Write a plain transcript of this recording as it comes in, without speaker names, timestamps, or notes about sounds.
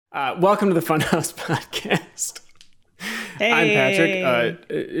Welcome to the Funhouse Podcast. Hey. I'm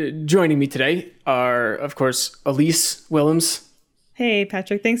Patrick. Joining me today are, of course, Elise Willems. Hey,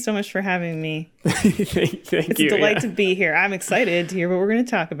 Patrick. Thanks so much for having me. Thank It's you. a delight to be here. I'm excited to hear what we're going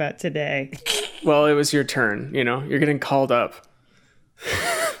to talk about today. Well, it was your turn. You know, you're getting called up.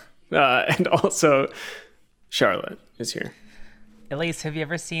 And also, Charlotte is here. Elise, have you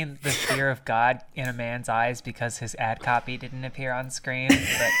ever seen the fear of God in a man's eyes because his ad copy didn't appear on screen,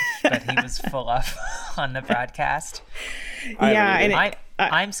 but he was full of on the broadcast?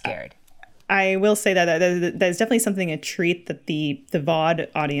 I'm scared. I will say that is definitely something, a treat that the VOD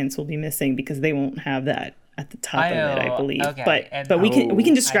audience will be missing because they won't have that at the top of it, I believe. Okay. But we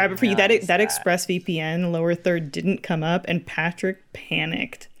can describe I it for you. realized That that. ExpressVPN lower third didn't come up, and Patrick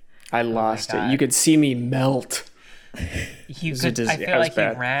panicked. I lost it. God. You could see me melt. I feel like he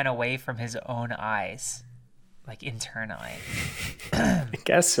ran away from his own eyes, like internally. I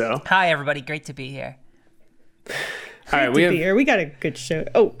guess so. Hi, everybody. Great to be here. All right, We got a good show.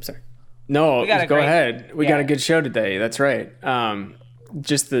 Oh, sorry. No, go ahead. We got a yeah. good show today. That's right.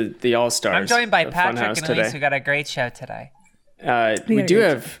 Just the all-stars. I'm joined by of Patrick Funhouse and today. Elise. We got a great show today. We do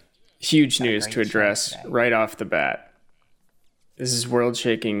have huge news great to address show today. right off the bat. This is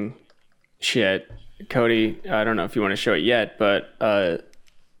world-shaking shit. Cody, I don't know if you want to show it yet, but a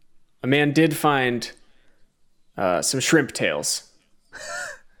man did find some shrimp tails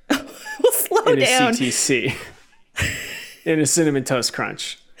Well, slow in his down. CTC in a Cinnamon Toast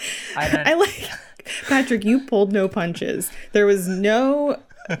Crunch. I like Patrick. You pulled no punches. There was no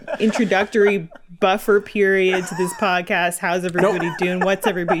introductory buffer period to this podcast. How's everybody doing? What's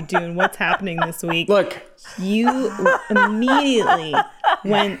everybody doing? What's happening this week? Look, You immediately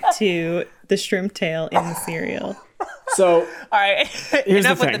went to the shrimp tail in the cereal. so All right. Here's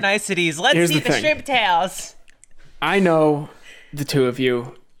Enough the with the thing. niceties. Let's Here's see the the thing. shrimp tails. I know the two of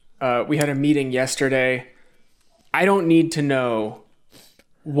you. We had a meeting yesterday. I don't need to know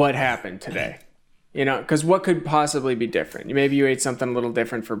what happened today. You know, because what could possibly be different? Maybe you ate something a little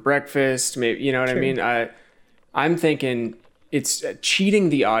different for breakfast. Maybe, you know what I mean? I'm thinking it's cheating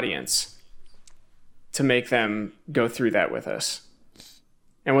the audience to make them go through that with us.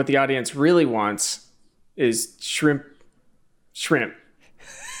 And what the audience really wants is shrimp. It's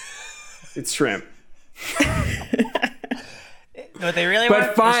shrimp. What they really But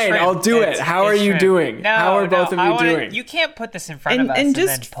want is fine, shrimp. I'll do it. It's- How are it's you shrimp. doing? No, How are both of you doing? You can't put this in front And- of us and and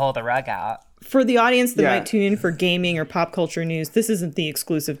then just- pull the rug out. For the audience that Yeah. might tune in for gaming or pop culture news, this isn't the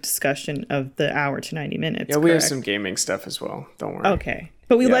exclusive discussion of the hour to 90 minutes. Yeah, we have correct? some gaming stuff as well. Don't worry. Okay,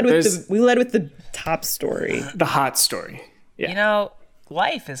 but we Yeah, led with there's- the top story. The hot story. Yeah. You know,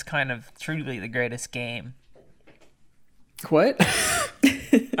 life is kind of truly the greatest game. What?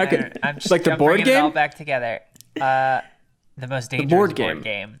 Okay. I'm just Like the I'm board bringing it all game? back together. The most dangerous board board game.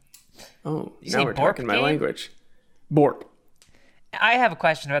 game. Oh, say now we're bork talking my game? language. Bork. I have a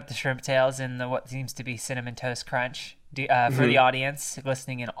question about the shrimp tails and what seems to be Cinnamon Toast Crunch. For the audience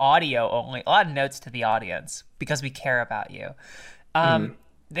listening in audio only, a lot of notes to the audience because we care about you.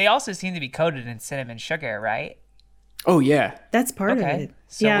 They also seem to be coated in cinnamon sugar, right? Oh, yeah. That's part of Okay. it.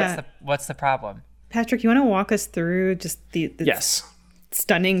 So Yeah, what's the problem? Patrick, you want to walk us through just the Yes.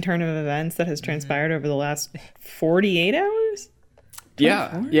 stunning turn of events that has transpired over the last 48 hours?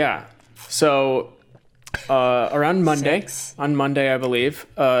 Yeah. Yeah. So around Monday, Six. on Monday, I believe,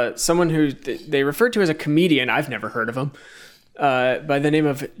 someone who they refer to as a comedian, I've never heard of him, by the name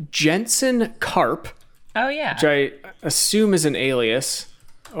of Jensen Karp, Oh yeah. which I assume is an alias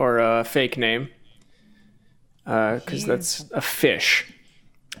or a fake name, because that's a fish.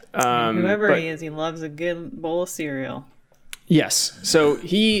 Whoever but- he is, he loves a good bowl of cereal. Yes. So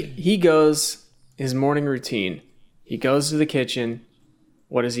he goes his morning routine. He goes to the kitchen.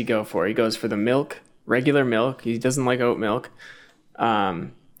 What does he go for? He goes for the milk, regular milk. He doesn't like oat milk.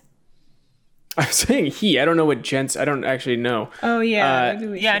 I'm saying he. I don't know what gents. I don't actually know. Oh yeah,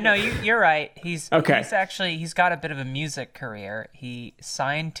 Yeah, no, you're right. He's Okay. He's got a bit of a music career. He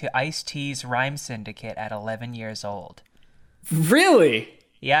signed to Ice-T's Rhyme Syndicate at 11 years old. Really?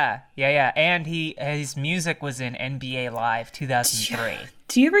 Yeah. And his music was in NBA Live 2003.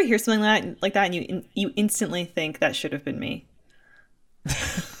 Do you ever hear something like that, and you instantly think that should have been me?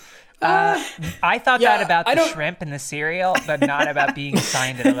 I thought Yeah, that about I the don't- shrimp and the cereal, but not about being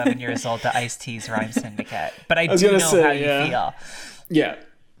signed at 11 years old to Ice-T's Rhyme Syndicate. But I was do gonna know say, how you yeah. feel. Yeah.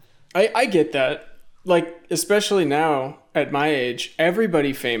 I get that. Like, especially now at my age,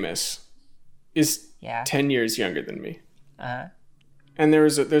 everybody famous is Yeah. 10 years younger than me. Uh-huh. And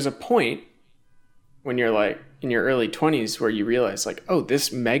there's a point when you're like in your early 20s where you realize like, oh,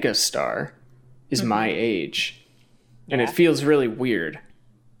 this mega star is my age. And it feels really weird.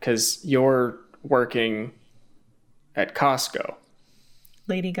 because you're working at Costco.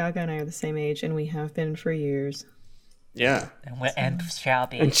 Lady Gaga and I are the same age, and we have been for years. Yeah. And shall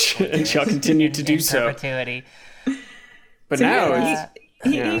be. And shall continue to do in so. perpetuity. But So now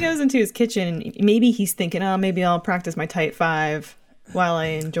yeah, he goes into his kitchen, and maybe he's thinking, oh, maybe I'll practice my tight five while I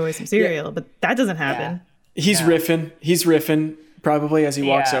enjoy some cereal. But that doesn't happen. he's riffing. He's riffing probably as he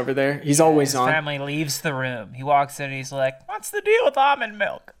walks Yeah. over there. He's always His on. family leaves the room. He walks in and he's like, "What's the deal with almond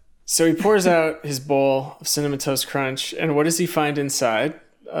milk?" So he pours out his bowl of Cinnamon Toast Crunch, and what does he find inside?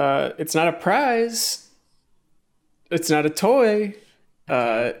 It's not a prize. It's not a toy. It's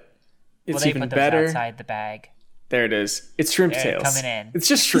Well, they even put those better. outside the bag. There it is. It's shrimp They're tails. coming in. It's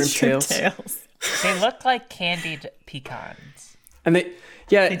just shrimp tails. They look like candied pecans. And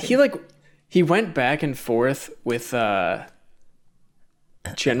he went back and forth with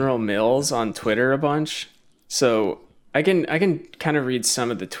General Mills on Twitter a bunch. So I can kind of read some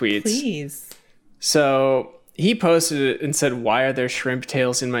of the tweets. Please. So he posted it and said, "Why are there shrimp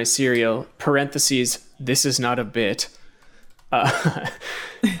tails in my cereal? Parentheses, this is not a bit."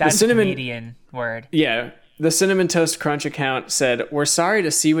 That's cinnamon- Canadian word. Yeah. The Cinnamon Toast Crunch account said, "We're sorry to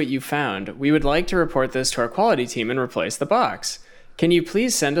see what you found. We would like to report this to our quality team and replace the box. Can you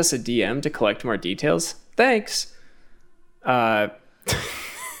please send us a DM to collect more details? Thanks."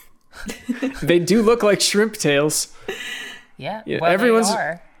 They do look like shrimp tails. Yeah, Yeah, well, everyone's- they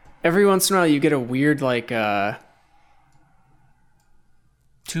are. Every once in a while you get a weird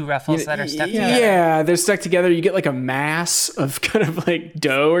Two ruffles that are stuck yeah. together. yeah, they're stuck together. You get like a mass of kind of like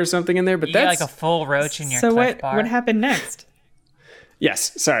dough or something in there, but You get that's like a full roach in your So Cliff what? bar. What happened next?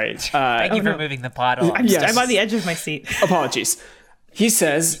 yes. Sorry. Thank you for no. moving the plot along. I'm Yes. on the edge of my seat. Apologies. He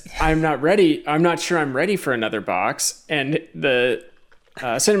says, "I'm not ready. I'm not sure I'm ready for another box." And the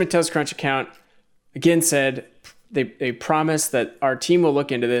Cinnamon Toast Crunch account again said they promise that our team will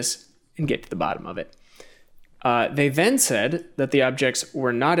look into this and get to the bottom of it. They then said that the objects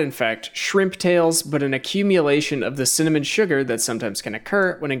were not, in fact, shrimp tails, but an accumulation of the cinnamon sugar that sometimes can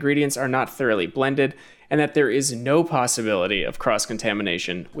occur when ingredients are not thoroughly blended, and that there is no possibility of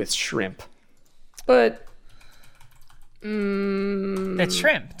cross-contamination with shrimp. But It's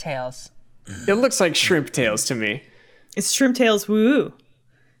shrimp tails. it looks like shrimp tails to me. It's Shrimp Tails Woo.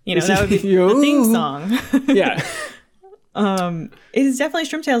 You know, that would be the theme song. Yeah. It is definitely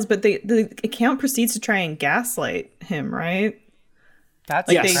Shrimp Tails, but the account proceeds to try and gaslight him, right?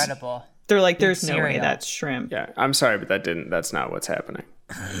 That's Yes. incredible. They're like, there's no way cereal. that's shrimp. Yeah, I'm sorry, but that's not what's happening.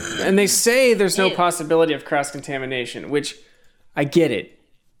 And they say there's no possibility of cross-contamination, which I get it.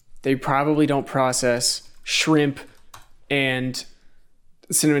 They probably don't process shrimp and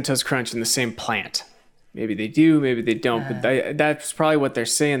Cinnamon Toast Crunch in the same plant. Maybe they do, maybe they don't, but that's probably what they're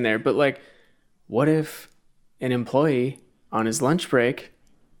saying there. But like, what if an employee on his lunch break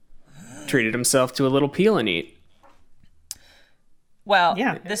treated himself to a little peel and eat? Well,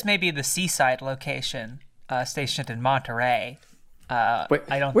 Yeah. this may be the seaside location stationed in Monterey. Wait,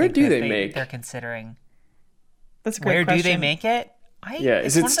 I don't where think do that they make? They're considering. That's a great Where question. do they make it? Yeah, It's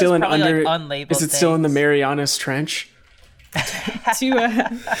is it one of still those in probably, under? like, unlabeled Is it still in the things. Marianas Trench?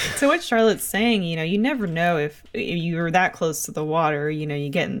 To what Charlotte's saying, you know, you never know if you're that close to the water, you know, you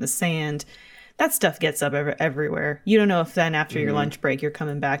get in the sand. That stuff gets up everywhere. You don't know if then after your lunch break, you're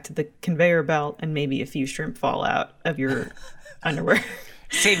coming back to the conveyor belt and maybe a few shrimp fall out of your underwear.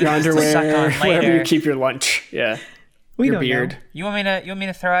 Save Your it to suck underwear, on wherever you later. keep your lunch. Yeah, We your don't beard. know. You want me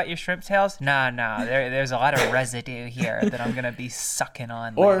to throw out your shrimp tails? Nah. There's a lot of residue here that I'm gonna be sucking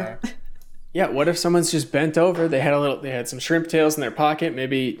on Or- later. Yeah, what if someone's just bent over? They had some shrimp tails in their pocket.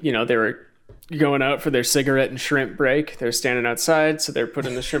 Maybe, you know, they were going out for their cigarette and shrimp break. They're standing outside, so they're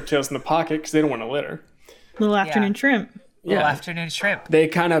putting the shrimp tails in the pocket because they don't want to litter. Little afternoon shrimp. Little Yeah. afternoon shrimp. They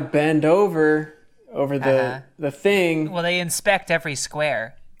kind of bend over the thing, Well, they inspect every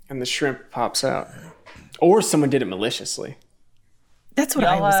square. and the shrimp pops out. Or someone did it maliciously. That's what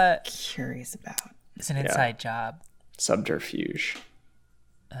I Y'all, was curious about. It's an inside job. Subterfuge.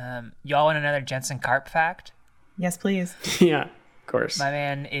 Y'all want another Jensen Karp fact? Yes, please. Yeah, of course. My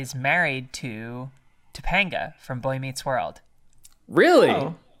man is married to Topanga from Boy Meets World. Really?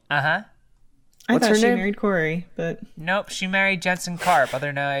 Oh, Uh-huh. I What's thought her she name? married Corey, but Nope, she married Jensen Karp,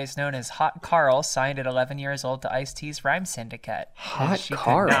 otherwise known as Hot Carl, signed at 11 years old to Ice-T's Rhyme Syndicate. Hot She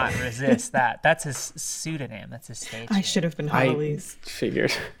Carl. could not resist that. That's his pseudonym. That's his stage I name. should have been I Holly's.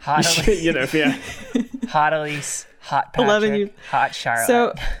 figured. Hot You know, yeah. Hot Elise, Hot Patrick, 11 years. Hot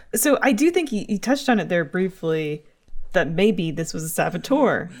Charlotte. So I do think he touched on it there briefly that maybe this was a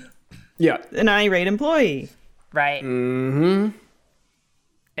saboteur, Yeah. an irate employee. right. Mm.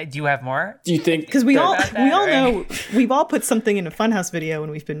 Do you have more? Do you think? Because we all about that, right? know we've all put something in a Funhouse video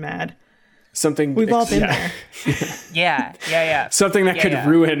when we've been mad. Something We've all been there. Yeah. Something that could Yeah.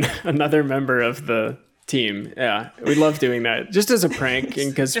 ruin another member of the team. Yeah, we love doing that just as a prank, and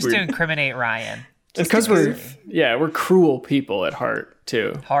because Just to incriminate Ryan. because we're cruel people at heart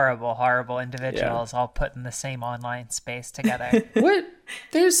too. Horrible individuals all put in the same online space together. What?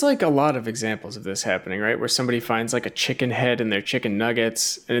 There's like a lot of examples of this happening, right? Where somebody finds like a chicken head in their chicken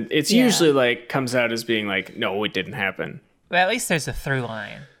nuggets, and it's usually like comes out as being like, no, it didn't happen. Well, at least there's a through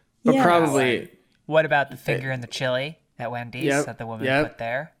line. But Yeah. probably, What about the finger in the chili at Wendy's that the woman put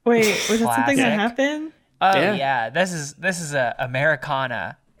there? Wait, was that something that Classic. happened? Oh Yeah. yeah, this is a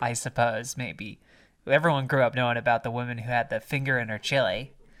Americana, I suppose. Maybe everyone grew up knowing about the woman who had the finger in her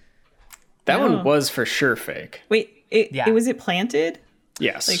chili. that one was for sure fake. Wait, Yeah. was it planted?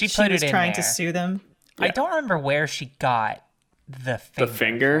 Yes. Like She she put was it in trying to there. sue them. I don't remember where she got the finger. The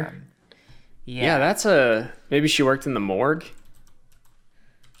finger? from. Yeah, that's maybe she worked in the morgue.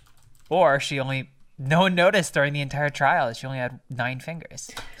 Or no one noticed during the entire trial. She only had 9 fingers.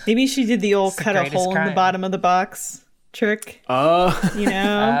 Maybe she did the old the cut a greatest hole in the crime. bottom of the box trick. Oh, You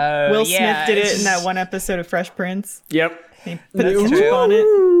know, Oh, Will yeah, Smith did it it's in that just- one episode of Fresh Prince. yep. He put a That's ketchup true. on it.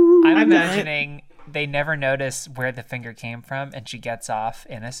 I'm I've done it. imagining they never notice where the finger came from, and she gets off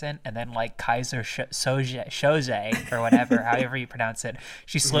innocent, and then like Kaiser Soze or whatever, however you pronounce it,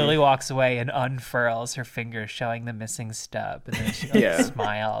 she slowly walks away and unfurls her finger, showing the missing stub, and then she like,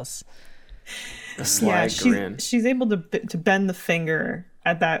 smiles. A sly grin. she's able to bend the finger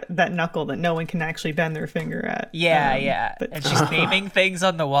at that knuckle that no one can actually bend their finger at. Yeah. But And she's naming things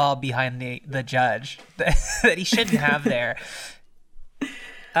on the wall behind the judge that he shouldn't have there.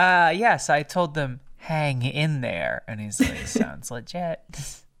 Yes, I told them, hang in there. And he's like, sounds legit.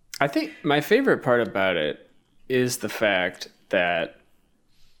 I think my favorite part about it is the fact that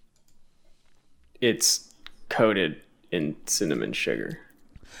it's coated in cinnamon sugar.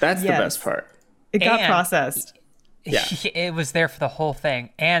 That's the Yes. best part. it got And- processed. Yeah. It was there for the whole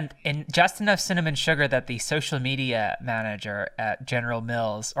thing. And in just enough cinnamon sugar that the social media manager at General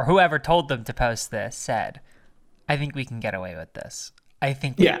Mills, or whoever told them to post this, said, I think we can get away with this. I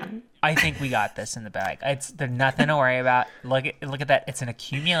think we got this in the bag. There's nothing to worry about. Look at that. It's an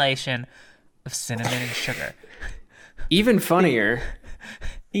accumulation of cinnamon and sugar. Even funnier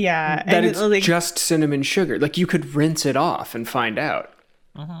Yeah, that and it's like, just cinnamon sugar. Like you could rinse it off and find out.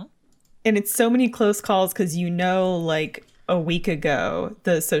 and it's so many close calls because like a week ago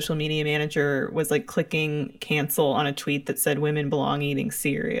the social media manager was like clicking cancel on a tweet that said women belong eating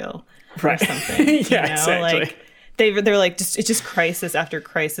cereal or something. Yeah, exactly. Like they're like it's just crisis after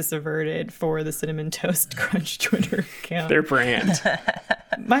crisis averted for the Cinnamon Toast Crunch Twitter account. Their brand.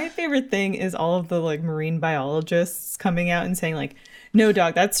 My favorite thing is all of the like marine biologists coming out and saying like, no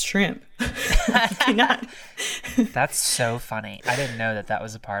dog, that's shrimp. You cannot. That's so funny. I didn't know that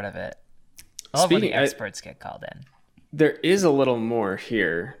was a part of it. I love when the experts get called in. There is a little more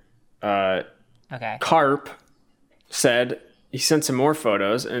here. Okay. Carp said he sent some more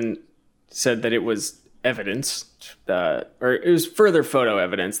photos and said that it was evidence, or it was further photo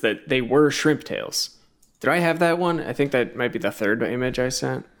evidence that they were shrimp tails. Did I have that one? I think that might be the third image I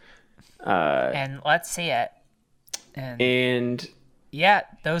sent. And let's see it. And Yeah,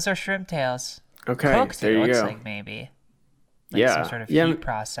 those are shrimp tails. okay, Cooked, there it you looks go. like maybe. Like Yeah, some sort of yeah, heat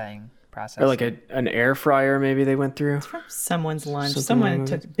processing. or like an air fryer maybe they went through. Someone's lunch. Something Someone like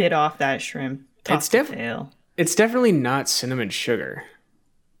that. took bit off that shrimp. Tossed the tail. It's definitely not cinnamon sugar.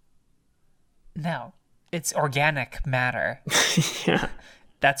 No, it's organic matter. Yeah.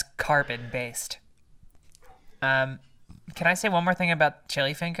 That's carbon based. Can I say one more thing about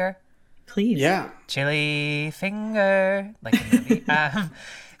chili finger? Please. Yeah. Chili finger, like the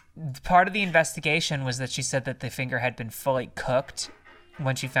movie. Part of the investigation was that she said that the finger had been fully cooked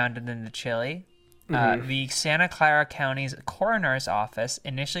when she found it in the chili. The Santa Clara County's coroner's office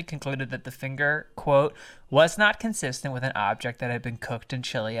initially concluded that the finger, quote, was not consistent with an object that had been cooked in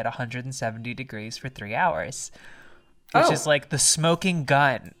chili at 170 degrees for 3 hours. Which is like the smoking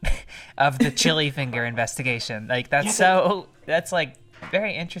gun of the chili finger investigation. Like that's like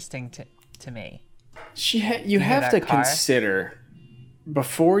very interesting to me. You have that to car? consider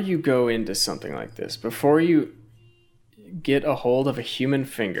before you go into something like this, before you get a hold of a human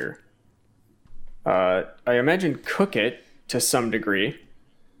finger, I imagine cook it to some degree.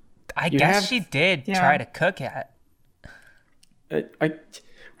 I guess she did try to cook it.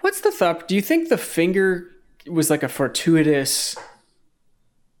 What's the thought? Do you think the finger was like a fortuitous,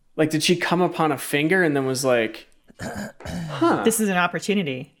 like did she come upon a finger and then was like, This is an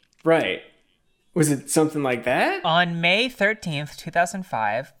opportunity. right? Was it something like that? On May 13th,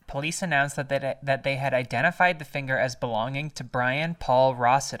 2005, police announced that they had identified the finger as belonging to Brian Paul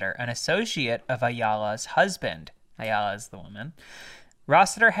Rossiter, an associate of Ayala's husband. Ayala is the woman.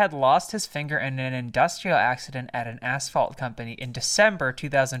 Rossiter had lost his finger in an industrial accident at an asphalt company in December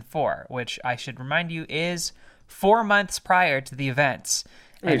 2004, which I should remind you is 4 months prior to the events,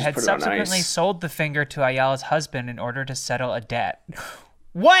 and had subsequently sold the finger to Ayala's husband in order to settle a debt.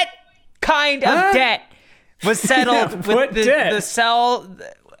 What kind of debt was settled with the cell?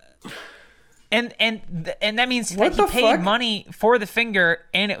 And that means that he paid money for the finger,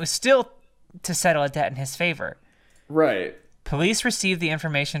 and it was still to settle a debt in his favor. Right. Police received the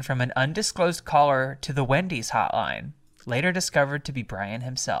information from an undisclosed caller to the Wendy's hotline, later discovered to be Brian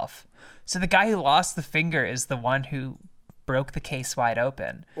himself. So the guy who lost the finger is the one who broke the case wide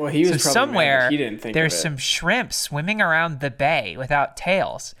open. Well, he was probably somewhere mad that he didn't think there's of it. some shrimp swimming around the bay without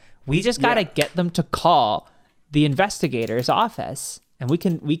tails. We just got to get them to call the investigator's office, and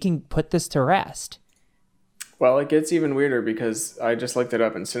we can put this to rest. Well, it gets even weirder because I just looked it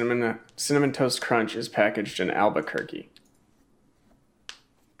up, and Cinnamon Toast Crunch is packaged in Albuquerque,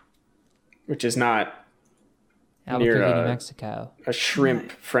 which is not Albuquerque, near New Mexico. a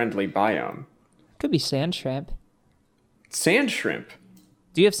shrimp-friendly biome. Could be sand shrimp. Sand shrimp.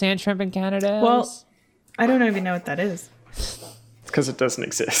 Do you have sand shrimp in Canada? Well, I don't even know what that is. It's because it doesn't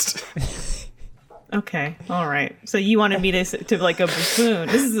exist. Okay, all right. So you wanted me to like a buffoon.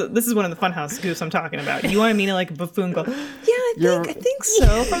 This is one of the Funhouse goofs I'm talking about. You wanted me to like a buffoon go, yeah, I think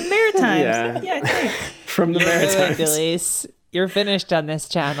so, from Maritimes. Yeah. I think. From the Maritimes. Delise, you're finished on this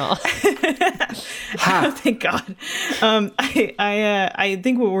channel. Thank God. I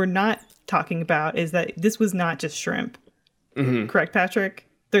think what we're not talking about is that this was not just shrimp. Mm-hmm. Correct, Patrick?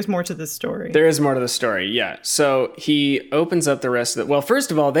 There's more to this story. There is more to the story, yeah. So he opens up the rest of it. Well,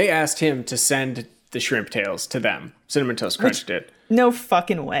 first of all, they asked him to send the shrimp tails to them. Cinnamon Toast Crunch did. No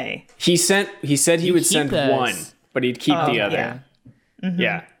fucking way. He said he would send one, but he'd keep the other. Yeah.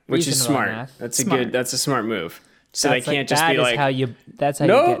 Yeah, which is Reasonable smart. enough. That's a smart move. So That's they can't just be like, that's how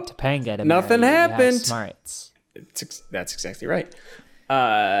 "Nope, you get Topanga to nothing marry you. You have happened." smarts. That's exactly right.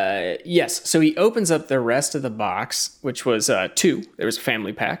 Yes. So he opens up the rest of the box, which was two. There was a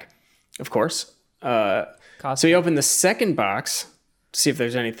family pack, of course. So he opened the second box to see if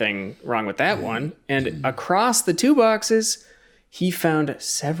there's anything wrong with that one. And across the two boxes, he found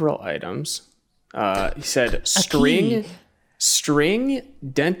several items. He said string,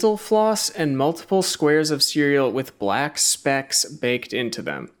 dental floss, and multiple squares of cereal with black specks baked into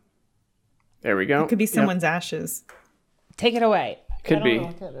them. There we go. It could be someone's ashes. Take it away. Could be.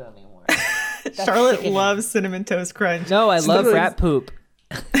 Look at it anymore. Charlotte loves Cinnamon Toast Crunch. No, I love rat poop.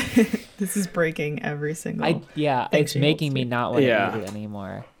 This is breaking every single. It's making me not want to eat it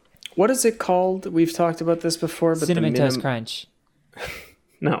anymore. What is it called? We've talked about this before, but Cinnamon Toast Crunch.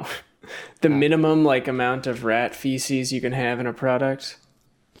 No. The minimum amount of rat feces you can have in a product.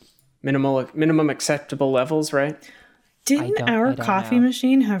 Minimum acceptable levels, right? Didn't our coffee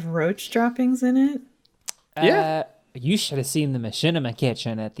machine have roach droppings in it? Yeah. You should have seen the machinima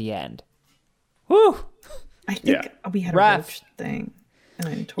kitchen at the end. Woo! I think we had a roach thing, and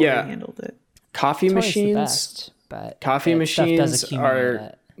then Tori handled it. Coffee Tori's machines, the best, but coffee machines are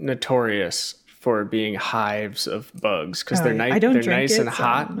are notorious for being hives of bugs because they're nice. I don't They're drink nice it, and so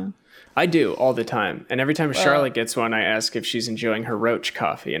hot. I do all the time, and every time Charlotte gets one, I ask if she's enjoying her roach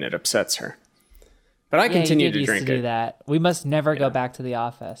coffee, and it upsets her. But I continue to drink it. Do that. We must never go back to the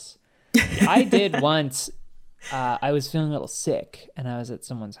office. I did once. I was feeling a little sick, and I was at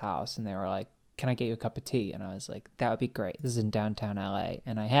someone's house, and they were like, "Can I get you a cup of tea?" And I was like, "That would be great." This is in downtown LA,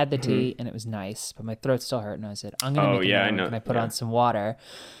 and I had the tea, and it was nice, but my throat still hurt, and I said, "I'm gonna make it. Can I put on some water?"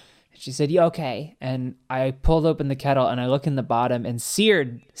 She said, "Yeah, okay." And I pulled open the kettle, and I look in the bottom, and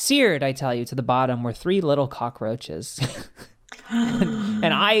seared, I tell you, to the bottom were 3 little cockroaches.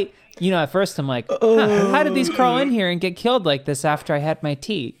 and I, at first I'm like, how did these crawl in here and get killed like this after I had my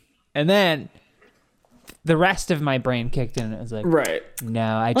tea? And then the rest of my brain kicked in, and it was like, right.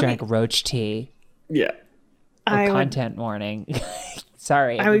 No, I drank roach tea. Yeah. Content warning.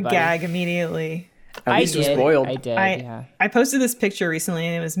 Sorry, I would gag immediately. At least it was boiled. I did. I posted this picture recently,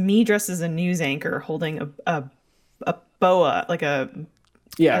 and it was me dressed as a news anchor holding a boa, like a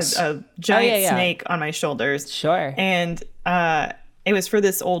giant snake on my shoulders. Sure. And it was for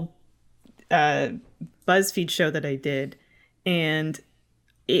this old BuzzFeed show that I did, and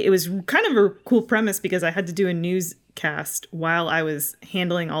it was kind of a cool premise because I had to do a newscast while I was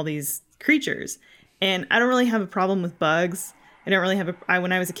handling all these creatures, and I don't really have a problem with bugs. I don't really have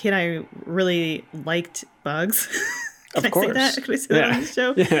when I was a kid, I really liked bugs. Of Can I course. say that? Can I say that on the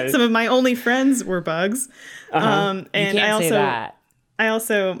show? Yeah. Some of my only friends were bugs. And You can't I also,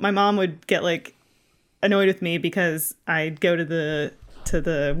 say that. my mom would get like annoyed with me because I'd go to the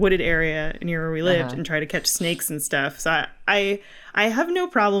wooded area near where we lived and try to catch snakes and stuff. So I have no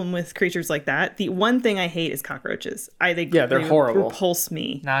problem with creatures like that. The one thing I hate is cockroaches. They're horrible. Repulse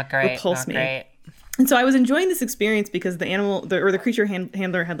me. Not great. Repulse Not me. great. And so I was enjoying this experience because the creature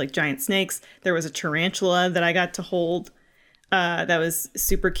handler had like giant snakes. There was a tarantula that I got to hold. That was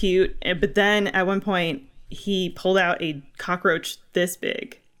super cute. But then at one point he pulled out a cockroach this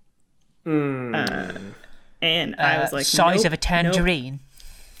big. And I was like, size nope, of a tangerine.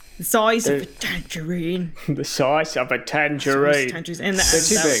 the size of a tangerine. The size of a tangerine. And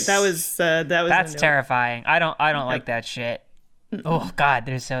that was That's a no. terrifying. I don't like that shit. Oh God,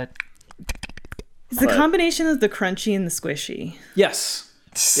 they're so. It's the combination of the crunchy and the squishy. Yes.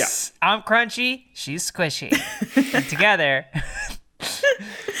 Yeah. I'm crunchy. She's squishy. And together,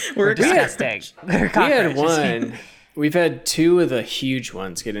 We're disgusting. We're We had cockroaches. we've had two of the huge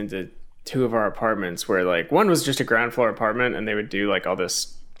ones get into two of our apartments where like one was just a ground floor apartment and they would do like all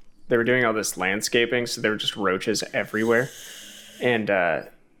this, they were doing all this landscaping. So there were just roaches everywhere. And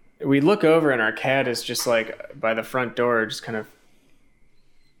we look over and our cat is just like by the front door, just kind of,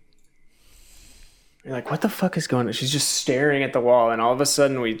 you're like, what the fuck is going on? She's just staring at the wall, and all of a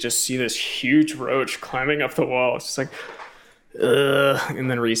sudden we just see this huge roach climbing up the wall. It's just like, ugh. And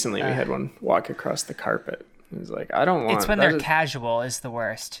then recently we had one walk across the carpet. It was like, I don't want. It's when that they're is- casual is the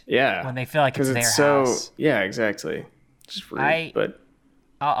worst. yeah, When they feel like it's 'Cause their so, house. yeah, exactly. Just rude, but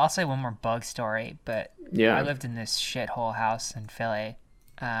I'll say one more bug story, but Yeah. I lived in this shithole house in Philly,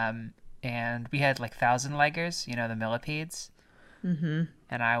 and we had like thousand leggers, you know, the millipedes. Mm-hmm.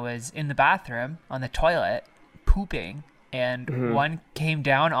 And I was in the bathroom on the toilet pooping, and one came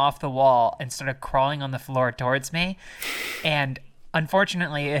down off the wall and started crawling on the floor towards me. And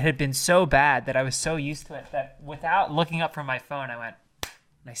unfortunately, it had been so bad that I was so used to it that without looking up from my phone, I went,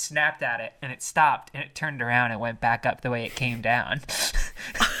 and I snapped at it, and it stopped, and it turned around and went back up the way it came down.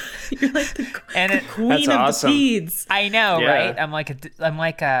 You're like the And it, queen That's of awesome. the feeds. I know, Yeah. right? I'm like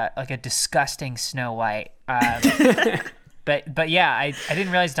a disgusting Snow White. But yeah, I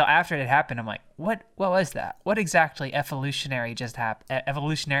didn't realize until after it had happened. I'm like, what was that? What exactly evolutionarily just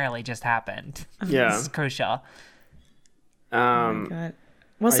happened? Yeah. This is crucial. God.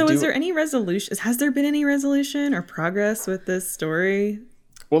 Well, so do- is there any resolution? Has there been any resolution or progress with this story?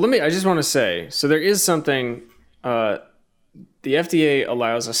 well, I just want to say, so there is something, the FDA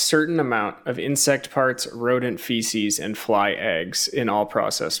allows a certain amount of insect parts, rodent feces, and fly eggs in all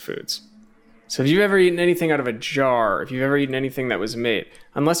processed foods. So if you've ever eaten anything out of a jar, if you've ever eaten anything that was made,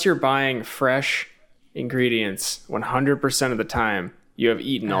 unless you're buying fresh ingredients 100% of the time, you have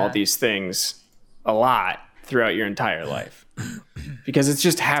eaten all these things a lot throughout your entire life. Because it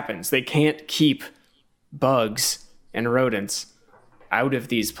just happens. They can't keep bugs and rodents out of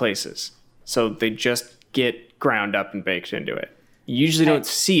these places. So they just get ground up and baked into it. You usually don't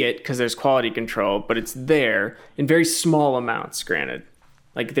see it because there's quality control, but it's there in very small amounts, granted.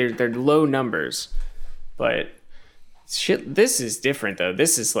 Like they're low numbers, but shit, this is different though.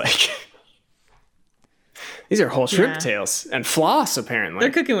 This is like these are whole shrimp Yeah. tails and floss apparently.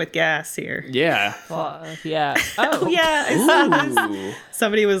 They're cooking with gas here. Yeah. Yeah. Oh Oh, yeah, I saw this. Ooh,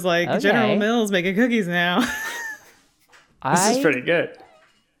 Somebody was like, Okay. General Mills making cookies now. this is I pretty good.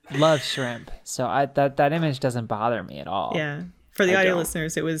 love shrimp, so that image doesn't bother me at all. Yeah. For the I audio don't.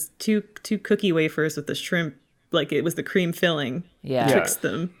 listeners, it was two cookie wafers with the shrimp, like it was the cream filling. Yeah. Tricks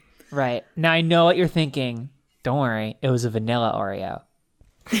them. Right. Now I know what you're thinking. Don't worry, it was a vanilla Oreo.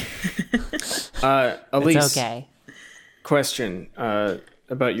 Elise, It's okay. question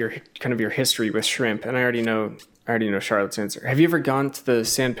about your kind of your history with shrimp, and I already know Charlotte's answer. Have you ever gone to the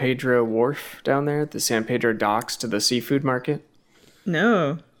San Pedro Wharf down there, the San Pedro docks to the seafood market?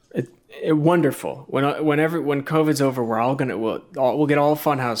 No. Wonderful. When COVID's over, we'll get all of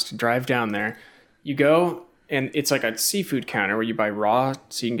Funhouse to drive down there. You go, and it's like a seafood counter where you buy raw,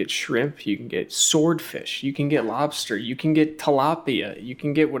 so you can get shrimp, you can get swordfish, you can get lobster, you can get tilapia, you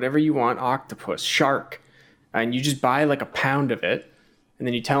can get whatever you want, octopus, shark, and you just buy like a pound of it, and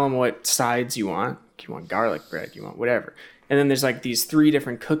then you tell them what sides you want. You want garlic bread, you want whatever, and then there's like these 3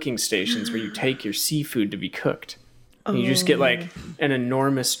 different cooking stations where you take your seafood to be cooked. And you just get like an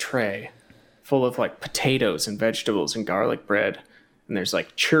enormous tray full of like potatoes and vegetables and garlic bread. And there's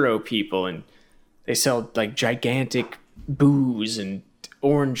like churro people, and they sell like gigantic booze and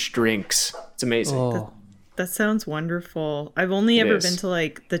orange drinks. It's amazing. Oh, That sounds wonderful. I've only ever is. been to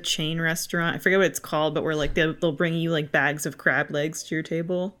like the chain restaurant. I forget what it's called, but where like they'll bring you like bags of crab legs to your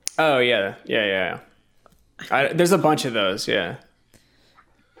table. Oh yeah. Yeah. There's a bunch of those. Yeah.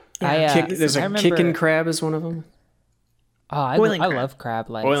 There's I a remember- kicking crab is one of them. Oh, I Boiling crab. love crab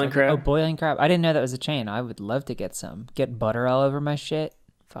legs. Boiling crab? Oh, boiling crab. I didn't know that was a chain. I would love to get some. Get butter all over my shit.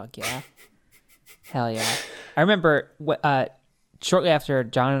 Fuck yeah. Hell yeah. I remember shortly after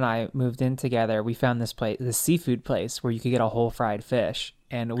John and I moved in together, we found this seafood place where you could get a whole fried fish.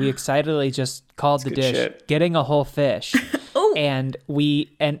 And we excitedly just called the good dish, shit. getting a whole fish. And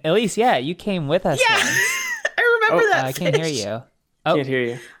Elise, yeah, you came with us. Yeah. once. I remember that. I can't hear fish. you. Can't hear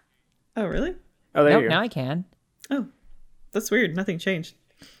you. Oh, really? Oh, there Nope, you go. now I can. Oh, that's weird. Nothing changed.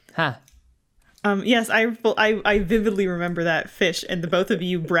 Huh. Yes, I vividly remember that fish and the both of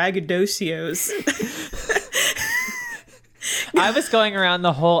you braggadocios. I was going around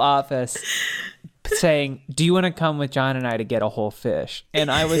the whole office saying, "Do you want to come with John and I to get a whole fish?" And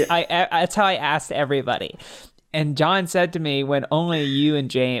that's how I asked everybody. And John said to me, when only you and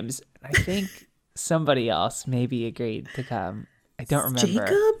James, I think somebody else maybe agreed to come. I don't remember.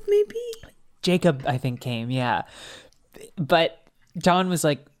 Jacob, maybe? Jacob, I think, came, yeah. But John was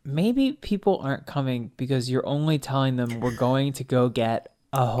like, maybe people aren't coming because you're only telling them we're going to go get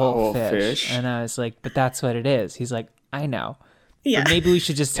a whole fish. And I was like, but that's what it is. He's like, I know. Yeah. But maybe we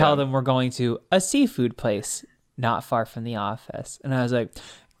should just tell them we're going to a seafood place not far from the office. And I was like,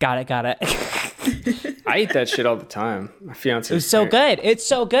 got it. I eat that shit all the time. My fiance. It was so good. It's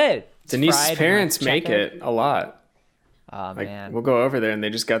so good. It's Denise's fried, parents like, make cheddar. it a lot. Oh, Like man. we'll go over there and they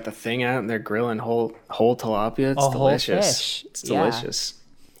just got the thing out and they're grilling whole tilapia. It's A whole delicious. fish. It's Yeah. delicious.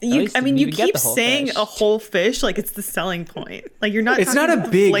 least I mean, you you can get keep the whole saying fish. a whole fish like it's the selling point. Like you're not. It's talking not about a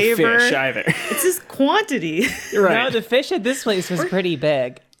the big flavor. fish either. It's just quantity. You're right. No, the fish at this place was pretty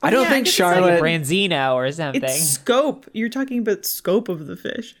big. I don't Yeah, think it's like a Charlotte. Branzino or something. It's scope. You're talking about scope of the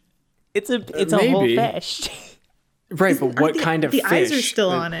fish. It's a whole maybe. fish. Right, but what kind of the fish? eyes are still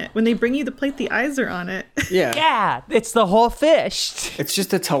on it. When they bring you the plate, the eyes are on it. Yeah. Yeah, it's the whole fish. It's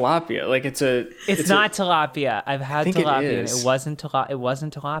just a tilapia. Like it's It's not tilapia. I've had think it tilapia. And is. it wasn't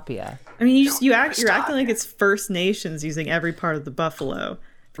tilapia. I mean, you're acting like it's First Nations using every part of the buffalo.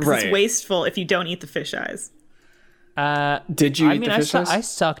 Because Right. it's wasteful if you don't eat the fish eyes. Did you I eat mean, the fish eyes? I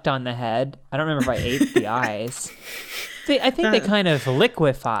sucked on the head. I don't remember if I ate the eyes. I think they kind of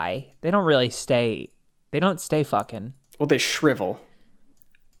liquefy. They don't really stay. They don't stay fucking Well, they shrivel.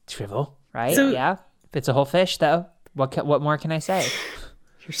 shrivel, right? So- Yeah. If it's a whole fish, though, what more can I say?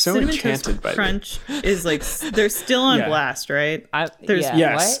 You're so Cinnamon enchanted Toast by them. Crunch is like they're still on Yeah. blast, right? There's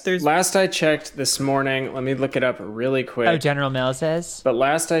Yes. What? There's- Last I checked this morning, let me look it up really quick. Oh, General Mills is. But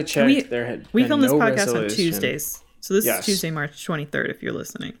last I checked, We there had we been film this no podcast on resolution. Tuesdays, so this Yes. is Tuesday, March 23rd. If you're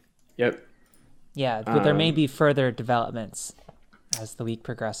listening, Yep. Yeah, but there may be further developments as the week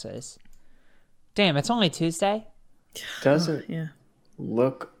progresses. Damn, it's only Tuesday. Doesn't yeah.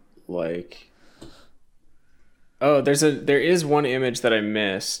 look like. Oh, there is one image that I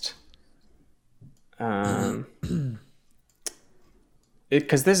missed.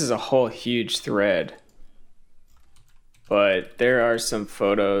 Because this is a whole huge thread. But there are some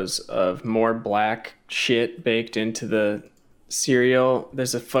photos of more black shit baked into the cereal.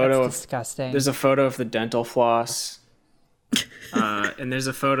 There's a photo That's of disgusting. There's a photo of the dental floss. And there's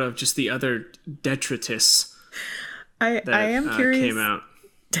a photo of just the other detritus I that am curious. came out.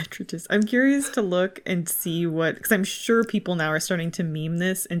 Detritus. I'm curious to look and see what, because I'm sure people now are starting to meme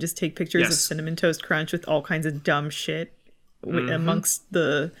this and just take pictures of Yes. Cinnamon Toast Crunch with all kinds of dumb shit amongst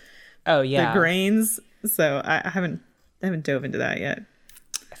the Oh yeah, grains. So I haven't dove into that yet.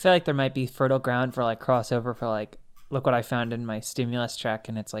 I feel like there might be fertile ground for like crossover for like, look what I found in my stimulus check,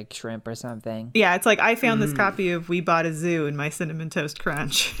 and it's like shrimp or something. Yeah, it's like I found this copy of We Bought a Zoo in my Cinnamon Toast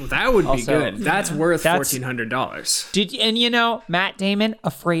Crunch. Well, that would be Also- good. That's worth That's- $1,400. Matt Damon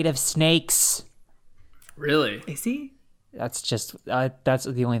afraid of snakes. Really? Is he? That's just that's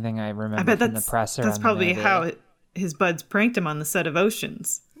the only thing I remember I bet from that's the presser. that's on the probably movie. how his buds pranked him on the set of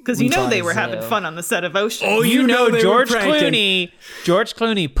Oceans. Because We you know Bought they a were having Zoo. fun on the set of Oceans. Oh, You know, they were George pranking.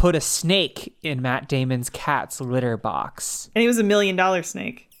 Clooney put a snake in Matt Damon's cat's litter box. And he was $1 million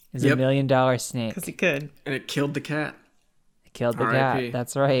snake It's Yep. $1 million snake. because he could. And it killed the cat. Killed the R.I.P.. cat.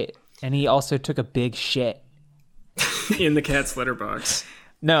 That's right. And he also took a big shit. In the cat's litter box.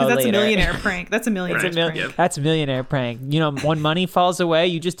 No, That's a later. millionaire prank. That's a millionaire Right. prank. Yep. That's a millionaire prank. You know, when money falls away,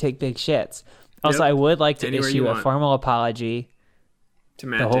 you just take big shits. Also, Yep. I would like to Anywhere issue you a want. formal apology. To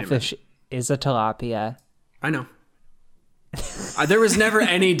Matt The whole Damon. fish is a tilapia. I know. There was never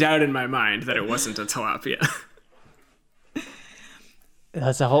any doubt in my mind that it wasn't a tilapia.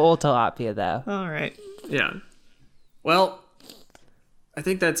 That's a whole tilapia, though. All right. Yeah. Well, I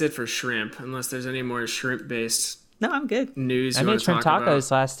think that's it for shrimp, unless there's any more shrimp-based No, I'm good. news I you made want to shrimp talk tacos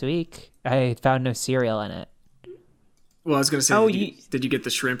about. last week. I found no cereal in it. Well, I was gonna say, Oh, did you get the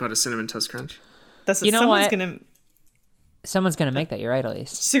shrimp out of Cinnamon Toast Crunch? That's what You know someone's what? gonna. Someone's gonna make that. You're right,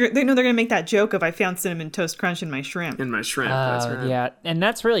 Elise. They know they're gonna make that joke of I found cinnamon toast crunch in my shrimp. In my shrimp. That's right. Yeah, and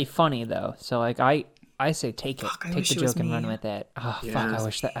that's really funny though. So like I say take it, Fuck, I take wish the it was joke and me. run with it. Oh fuck,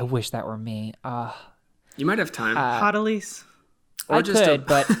 Yes. I wish that were me. You might have time. Hot Elise. Or I just could,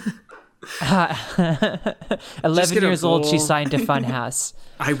 but 11 get a years old, she bowl. signed to Funhouse.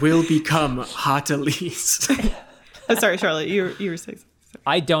 I will become Hot Elise. Oh, sorry, Charlotte. You were saying.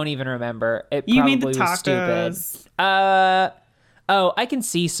 I don't even remember. It You probably made the was tacos. stupid. Oh, I can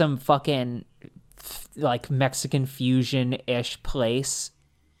see some fucking like Mexican fusion-ish place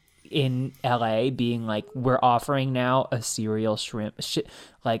in LA being like, we're offering now a cereal shrimp shrimp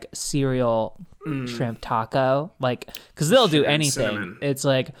taco, like, because they'll do Sugar and anything. cinnamon. It's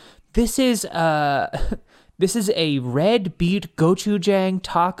like, this is a red beet gochujang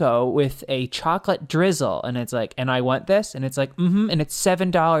taco with a chocolate drizzle, and it's like, and I want this, and it's like, and it's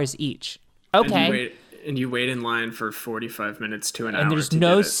 $7 each. Okay, And you wait in line for 45 minutes to an hour. and there's to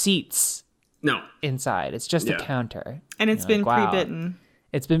no get it. seats No. inside. It's just a Yeah. counter. And it's You're been like, wow. pre-bitten.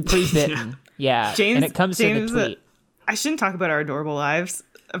 It's been pre-bitten. Yeah, and it comes in the tweet. I shouldn't talk about our adorable lives,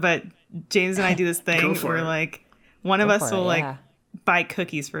 but James and I do this thing Go for where it. like one of us for will it, like yeah. buy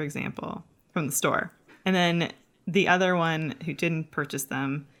cookies, for example, from the store, and then the other one who didn't purchase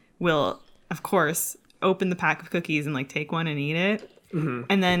them will, of course, open the pack of cookies and like take one and eat it. Mm-hmm.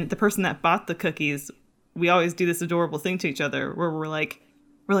 And then the person that bought the cookies, we always do this adorable thing to each other where we're like,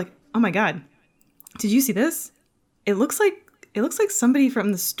 oh my god, did you see this? It looks like somebody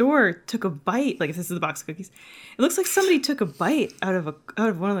from the store took a bite. Like if this is the box of cookies, it looks like somebody took a bite out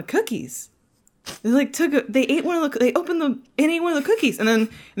of one of the cookies. They like they ate they opened and ate one of the cookies, and then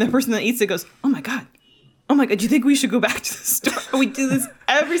the person that eats it goes, oh my god, do you think we should go back to the store? We do this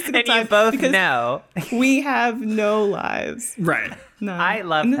every single And time. you both because know. we have no lives. Right. No. I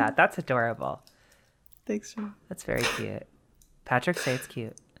love And then- that. That's adorable. Thanks, Sean. That's very cute. Patrick, say it's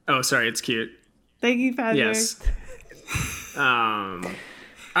cute. Oh, sorry. It's cute. Thank you, Patrick. Yes. All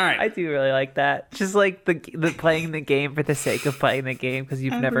right. I do really like that. Just like the playing the game for the sake of playing the game because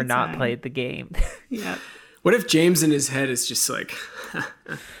you've never Every not time. played the game. Yeah. What if James in his head is just like,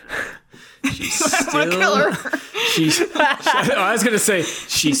 she's I want to kill still, her. she's, I was going to say,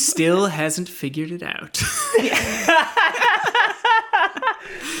 she still hasn't figured it out.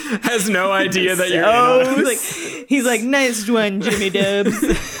 Has no idea that you're in on it. He's like, nice one, Jimmy Dubs.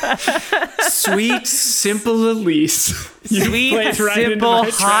 Sweet, simple Elise. You Sweet, played right into simple, my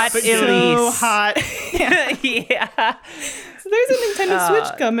hot trap again. Elise. So hot. Yeah. So there's a Nintendo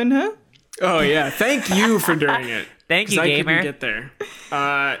Switch coming, huh? Oh, yeah. Thank you for doing it. Thank you, 'Cause I gamer. couldn't get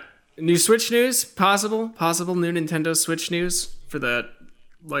there. New Switch news? Possible new Nintendo Switch news for the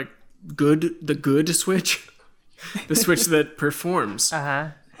good Switch. The Switch that performs. Uh-huh.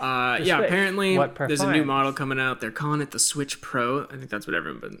 Yeah, Switch. apparently What there's a new performs? model coming out. They're calling it the Switch Pro. I think that's what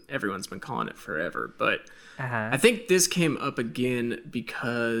everyone's been calling it forever. But Uh-huh. I think this came up again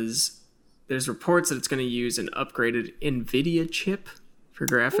because there's reports that it's going to use an upgraded NVIDIA chip for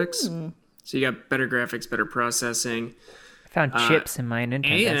graphics. So you got better graphics, better processing, I found chips in my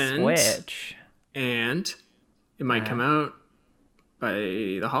Nintendo and- Switch. and it might come out by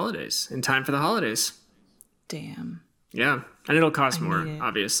the holidays, in time for the holidays. Damn. Yeah, and it'll cost more, need it.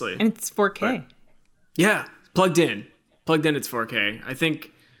 obviously. And it's 4K. Yeah, plugged in. Plugged in, it's 4K. I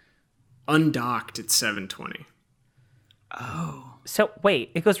think undocked, it's 720. So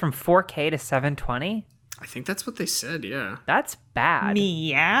wait, it goes from 4K to 720? I think that's what they said, yeah. That's bad.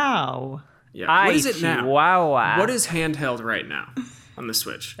 Meow. Yeah. What is it now? Wow. What is handheld right now on the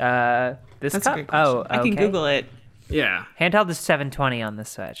Switch? this That's cup? a great question. Oh, I can okay. Google it. Yeah. Handheld is 720 on the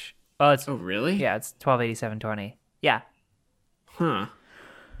Switch. Oh, it's Oh, really? yeah, it's 1280 720. Yeah. Huh.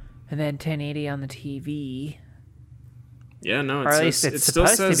 And then 1080 on the TV. Yeah, no, Or at least it's still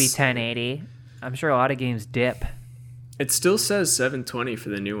supposed to be says 1080. I'm sure a lot of games dip. it still says 720 for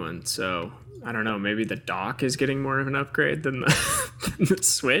the new one. So I don't know. Maybe the dock is getting more of an upgrade than the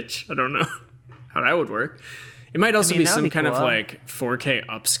Switch. I don't know how that would work. It might also be that would some be kind of cool. like 4K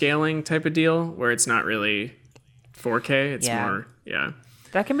upscaling type of deal where it's not really 4K. It's Yeah. more, yeah.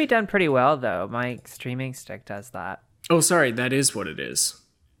 That can be done pretty well, though. My streaming stick does that. Oh, sorry. That is what it is.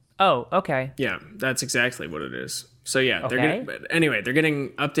 Oh, okay. Yeah, that's exactly what it is. So yeah, they're Okay. getting, but anyway, they're getting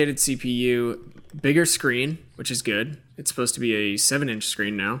updated CPU, bigger screen, which is good. It's supposed to be a 7-inch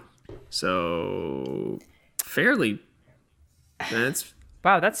screen now, so fairly. That's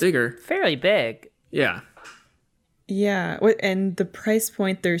Wow, that's bigger. fairly big. Yeah, Yeah. And the price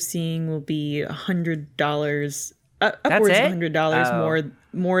point they're seeing will be $100, upwards it? of $100 Oh.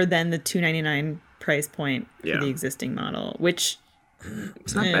 more than the $299 price point Yeah. for the existing model, which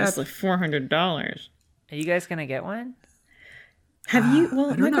It's not is bad. like $400. Are you guys gonna get one? Have you? Well,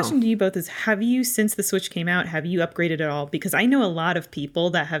 don't my know. question to you both is: have you, since the Switch came out, have you upgraded at all? Because I know a lot of people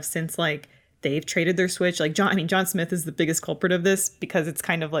that have since like they've traded their Switch. Like John Smith is the biggest culprit of this because it's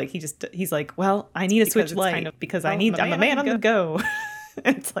kind of like he's like, well, I need a Switch Lite because I'm a man on the go.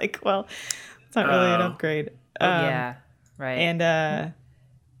 It's like, well, it's not really an upgrade. Yeah, right. And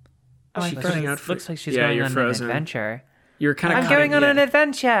oh, She's I cutting froze. out for- Looks like she's Yeah, going you're on frozen. an adventure. You're kind of I'm going on an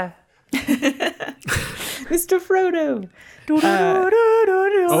adventure. Mr. Frodo.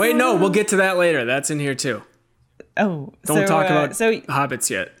 Oh wait, no, we'll get to that later. That's in here too. Oh, Don't talk about so hobbits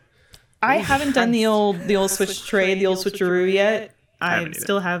yet. I haven't done the old Switch trade, the old switcheroo yet. I haven't either.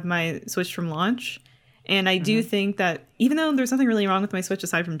 still have my Switch from launch, and I do think that even though there's nothing really wrong with my Switch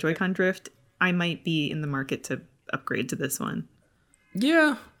aside from Joy-Con drift, I might be in the market to upgrade to this one.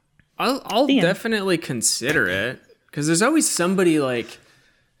 Yeah, I'll Damn. definitely consider it because there's always somebody like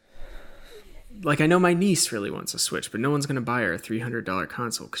I know my niece really wants a Switch, but no one's gonna buy her a $300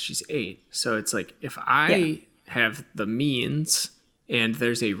 console because she's 8. So it's like if I have the means and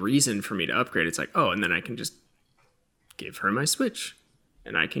there's a reason for me to upgrade, it's like, oh, and then I can just give her my Switch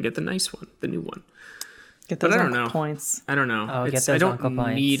and I can get the nice one, the new one. Get But those I don't uncle know. points. I don't know. Oh, get I those don't uncle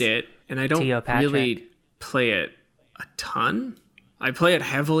points. need it, and I don't Tio Patrick. really play it a ton. I play it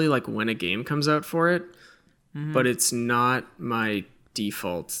heavily, like when a game comes out for it, but it's not my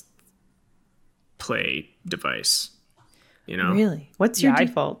default play device. You know, Really? What's your I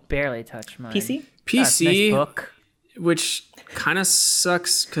default? barely touch mine. PC? PC, Nice book. which kind of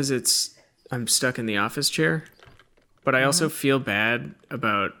sucks because I'm stuck in the office chair, but I also feel bad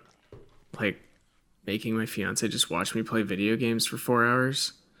about like making my fiance just watch me play video games for 4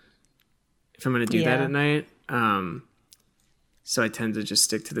 hours if I'm going to do that Yeah. at night. So I tend to just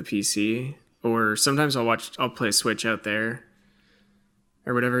stick to the PC, or sometimes I'll play a Switch out there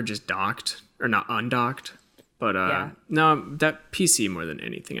or whatever, just docked or not undocked. But no, that PC more than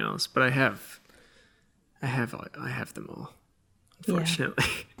anything else. But I have them all, unfortunately.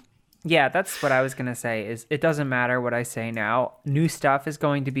 Yeah, that's what I was gonna say. Is it doesn't matter what I say now. New stuff is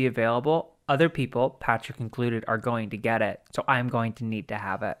going to be available. Other people, Patrick included, are going to get it. So I'm going to need to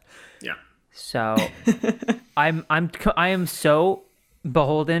have it. Yeah. So I am so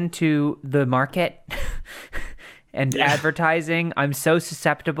beholden to the market and advertising. I'm so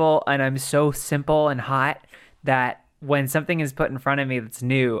susceptible and I'm so simple and hot that when something is put in front of me that's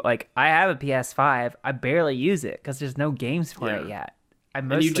new, like I have a PS5, I barely use it because there's no games for it yet. I And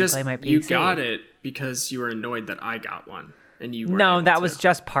mostly you play my PC. you got it because you were annoyed that I got one, and you weren't No, able that to. was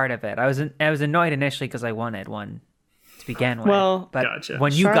just part of it. I was annoyed initially because I wanted one to begin with. Well, but Gotcha.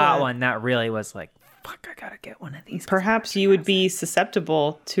 when you got Charlotte- one, that really was like, fuck, I gotta get one of these. Perhaps you would be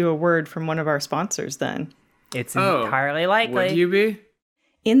susceptible to a word from one of our sponsors then. It's Oh, entirely likely. Would you be?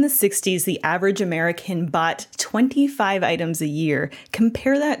 In the 60s, the average American bought 25 items a year.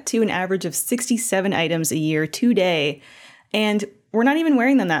 Compare that to an average of 67 items a year today. And we're not even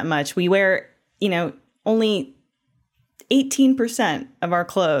wearing them that much. We wear, only 18% of our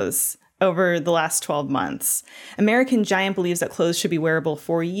clothes over the last 12 months. American Giant believes that clothes should be wearable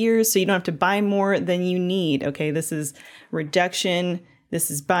for years, so you don't have to buy more than you need. Okay, this is reduction.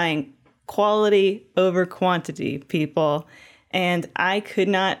 This is buying quality over quantity, people. And I could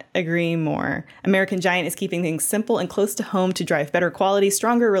not agree more. American Giant is keeping things simple and close to home to drive better quality,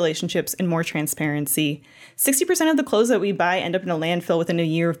 stronger relationships, and more transparency. 60% of the clothes that we buy end up in a landfill within a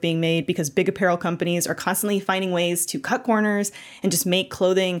year of being made because big apparel companies are constantly finding ways to cut corners and just make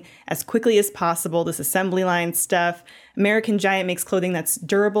clothing as quickly as possible, this assembly line stuff. American Giant makes clothing that's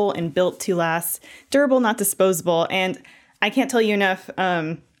durable and built to last. Durable, not disposable. And I can't tell you enough,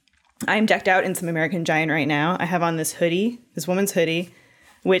 I'm decked out in some American Giant right now. I have on this hoodie, this woman's hoodie,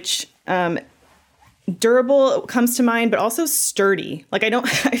 which durable comes to mind, but also sturdy. Like I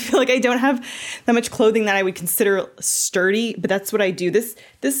feel like I don't have that much clothing that I would consider sturdy, but that's what I do. This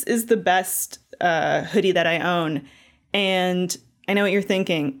is the best hoodie that I own. And I know what you're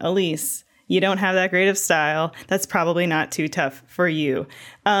thinking, Elise, you don't have that great of style. That's probably not too tough for you.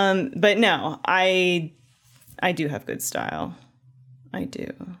 But no, I do have good style. I do.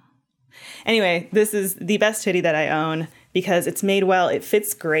 Anyway, this is the best hoodie that I own because it's made well. It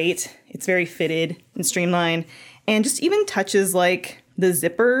fits great. It's very fitted and streamlined and just even touches like the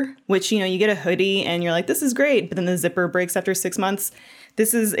zipper, which, you get a hoodie and you're like, this is great. But then the zipper breaks after 6 months.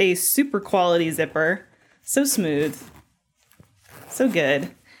 This is a super quality zipper. So smooth. So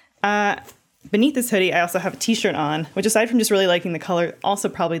good. Beneath this hoodie, I also have a t-shirt on, which aside from just really liking the color, also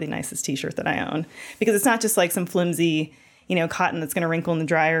probably the nicest t-shirt that I own because it's not just like some flimsy, cotton that's going to wrinkle in the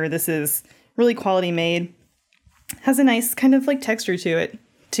dryer. This is really quality made. Has a nice kind of like texture to it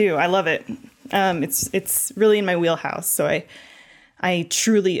too. I love it. It's really in my wheelhouse, so I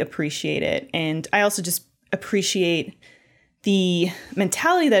truly appreciate it. And I also just appreciate the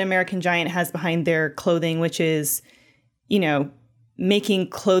mentality that American Giant has behind their clothing, which is, you know, making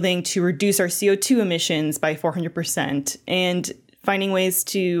clothing to reduce our CO2 emissions by 400% and finding ways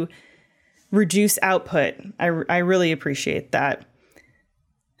to reduce output. I really appreciate that.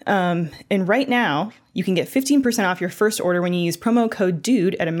 And right now, you can get 15% off your first order when you use promo code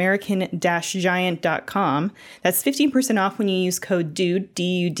DUDE at american-giant.com. That's 15% off when you use code DUDE,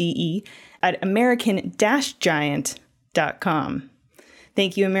 D-U-D-E, at american-giant.com.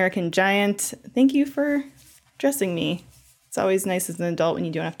 Thank you, American Giant. Thank you for dressing me. It's always nice as an adult when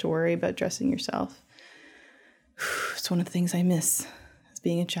you don't have to worry about dressing yourself. It's one of the things I miss as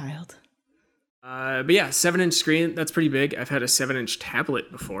being a child. But yeah, 7-inch screen, that's pretty big. I've had a 7-inch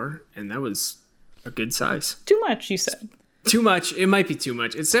tablet before, and that was a good size. Too much, you said. Too much. It might be too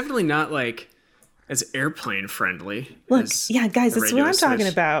much. It's definitely not like as airplane friendly. Look, yeah, guys, that's what I'm talking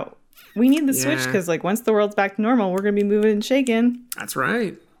about. We need the Switch because, like, once the world's back to normal, we're going to be moving and shaking. That's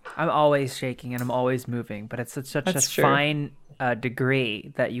right. I'm always shaking and I'm always moving, but it's at such a fine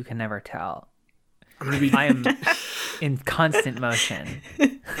degree that you can never tell. I am in constant motion.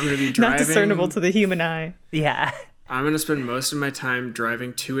 I'm going to be driving. Not discernible to the human eye. Yeah. I'm going to spend most of my time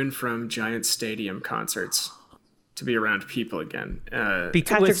driving to and from Giant Stadium concerts to be around people again.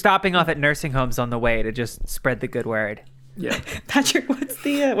 With stopping off at nursing homes on the way to just spread the good word. Yeah. Patrick, what's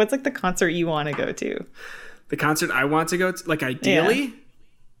like the concert you want to go to? The concert I want to go to, like ideally? Yeah.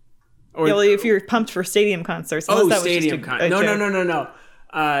 Or if you're pumped for stadium concerts. Stadium concert. No.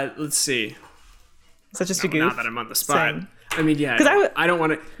 Let's see. Is that just a goof? Not that I'm on the spot. Same. I mean, yeah, I don't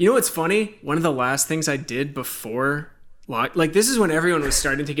want to. You know what's funny? One of the last things I did before, like this is when everyone was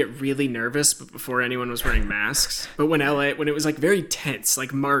starting to get really nervous, but before anyone was wearing masks. But when it was like very tense,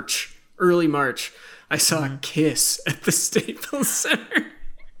 like early March, I saw Kiss at the Staples Center.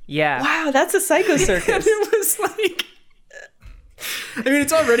 Yeah. Wow, that's a Psycho Circus. And it was like, I mean,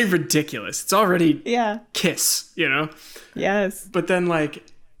 it's already ridiculous. It's already Kiss, you know? Yes. But then like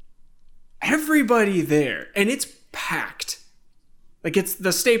everybody there, and it's packed. Like it's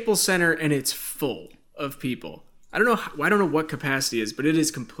the Staples Center and it's full of people. I don't know what capacity is, but it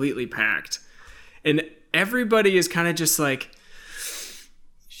is completely packed. And everybody is kind of just like,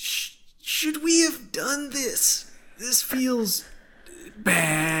 should we have done this? This feels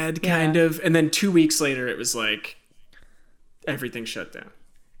bad, kind of. And then 2 weeks later, it was like everything shut down.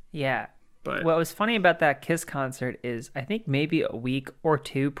 Yeah. But what was funny about that Kiss concert is I think maybe a week or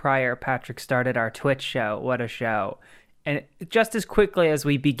two prior, Patrick started our Twitch show, What a Show. And just as quickly as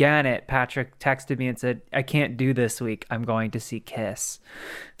we began it, Patrick texted me and said, I can't do this week. I'm going to see Kiss.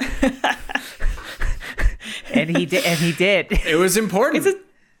 and he did. It was important. It's a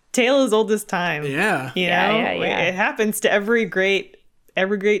tale as old as time. Yeah. You know? It happens to every great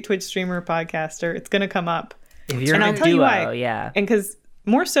Twitch streamer, podcaster. It's going to come up. If you're and in I'll a tell duo, you why. Yeah. And because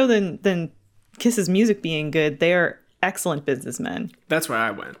more so than Kiss's music being good, they are excellent businessmen. That's why I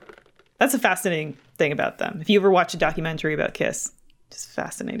went. That's a fascinating thing about them. If you ever watch a documentary about Kiss, just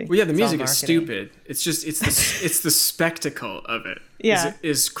fascinating. Well, yeah, the music is stupid. It's just it's the spectacle of it. Yeah,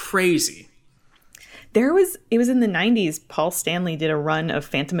 is crazy. It was in the 90s. Paul Stanley did a run of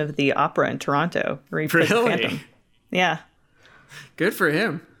Phantom of the Opera in Toronto. Where he played the Phantom. Yeah. Good for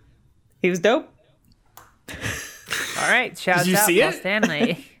him. He was dope. All right, shout out Paul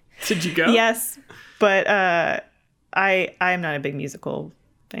Stanley. Did you go? Yes, but I'm not a big musical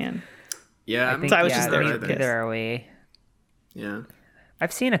fan. Yeah, so I was just there. Neither are we. Yeah,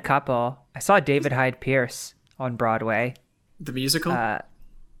 I've seen a couple. I saw David Hyde Pierce on Broadway. The musical.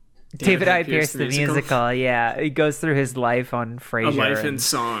 David Hyde Pierce, the musical. Yeah, he goes through his life on Frasier. A Life in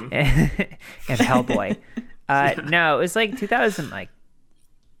Song. And Hellboy. No, it was like 2000. Like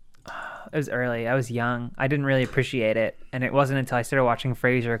it was early. I was young. I didn't really appreciate it, and it wasn't until I started watching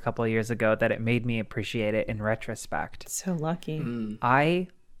Frasier a couple of years ago that it made me appreciate it in retrospect. So lucky. I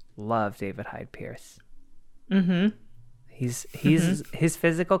love David Hyde Pierce. Mm-hmm. His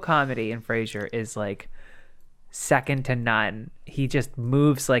physical comedy in Frasier is like second to none. He just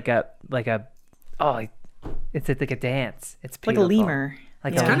moves like a it's like a dance. It's beautiful. Like a lemur.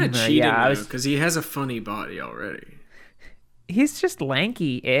 Like it's kind of cheating yeah, because he has a funny body already. He's just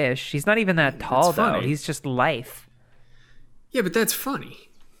lanky-ish. He's not even that tall though. He's just life. Yeah, but that's funny.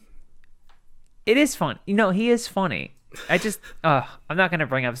 It is fun. You know, he is funny. I'm not going to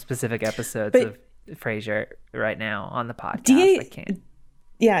bring up specific episodes of Frasier right now on the podcast. I can't.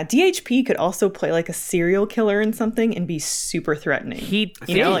 Yeah, DHP could also play like a serial killer in something and be super threatening. He I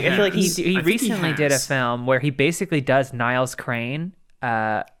feel like he I think recently did a has. film where he basically does Niles Crane.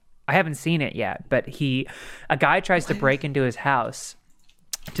 I haven't seen it yet, but a guy tries to break into his house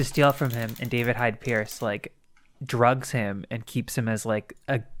to steal from him, and David Hyde Pierce like drugs him and keeps him as like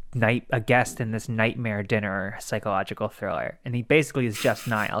a guest in this nightmare dinner psychological thriller, and he basically is just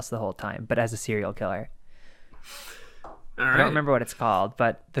Niles the whole time, but as a serial killer. All I right. don't remember what it's called,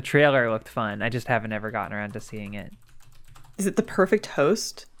 but the trailer looked fun. I just haven't ever gotten around to seeing it. Is it The Perfect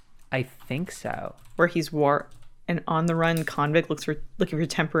Host, I think so. where he's an on-the-run convict looking for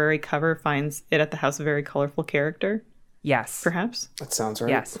temporary cover, finds it at the house of a very colorful character, Yes. perhaps? That sounds right.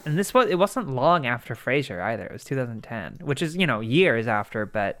 Yes, and it wasn't long after Frasier either. It was 2010, which is years after,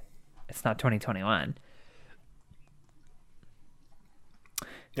 but it's not 2021.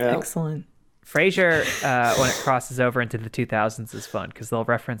 Yeah. Excellent. Frasier, when it crosses over into the 2000s, is fun because they'll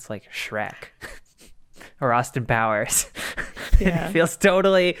reference like Shrek or Austin Powers. Yeah. It feels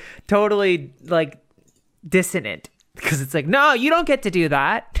totally like dissonant because it's like, no, you don't get to do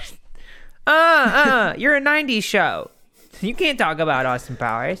that. You're a 90s show. You can't talk about Austin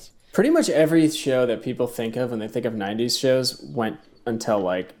Powers. Pretty much every show that people think of when they think of 90s shows went until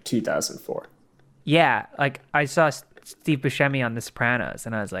like 2004. Yeah, like I saw Steve Buscemi on The Sopranos,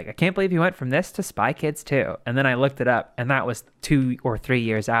 and I was like, I can't believe he went from this to Spy Kids 2. And then I looked it up, and that was 2 or 3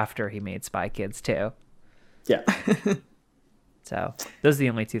 years after he made Spy Kids 2. Yeah. So those are the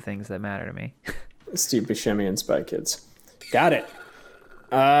only two things that matter to me. Steve Buscemi and Spy Kids. Got it.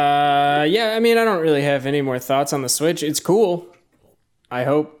 Yeah, I mean, I don't really have any more thoughts on the Switch. It's cool. I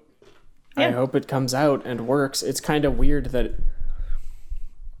hope it comes out and works. It's kind of weird that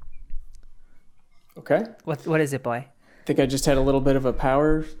Okay. What is it, boy? I think I just had a little bit of a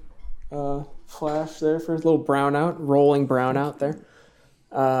power flash there for a little rolling brownout there.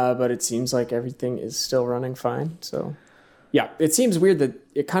 But it seems like everything is still running fine. So, yeah, it seems weird that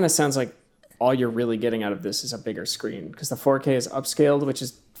it kind of sounds like all you're really getting out of this is a bigger screen because the 4K is upscaled, which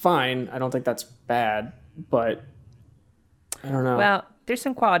is fine. I don't think that's bad, but I don't know. Well, there's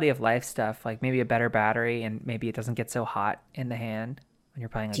some quality of life stuff, like maybe a better battery, and maybe it doesn't get so hot in the hand when you're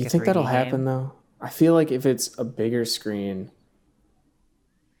playing. Like, do you a think 3D that'll game. happen though? I feel like if it's a bigger screen,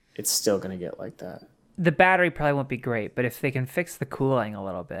 it's still gonna get like that. The battery probably won't be great, but if they can fix the cooling a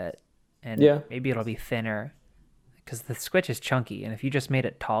little bit, and Yeah. maybe it'll be thinner, because the Switch is chunky, and if you just made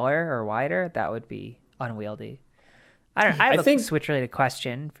it taller or wider, that would be unwieldy. I have a think- Switch-related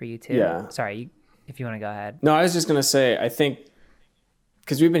question for you too. Yeah. Sorry, if you want to go ahead. No, I was just gonna say, I think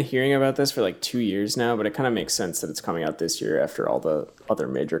because we've been hearing about this for like 2 years now, but it kind of makes sense that it's coming out this year after all the other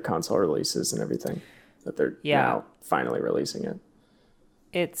major console releases and everything that they're now finally releasing it.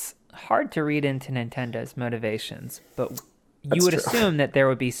 It's hard to read into Nintendo's motivations, but you That's would true. assume that there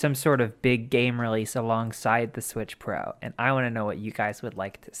would be some sort of big game release alongside the Switch Pro, and I want to know what you guys would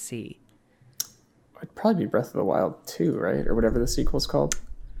like to see. It'd probably be Breath of the Wild 2, right? Or whatever the sequel's called.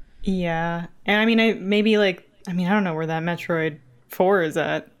 Yeah. And I mean, I don't know where that Metroid 4 is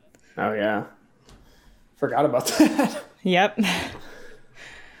at. Oh, yeah. Forgot about that. Yep. I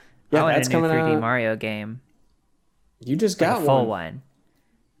Yeah, want that's a new coming 3D out. Mario game, You just like got a full one. one,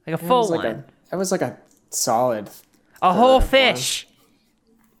 like a That full was like one, that was like a solid. a whole of one. fish.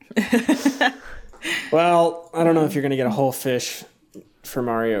 Well, I don't know if you're gonna get a whole fish for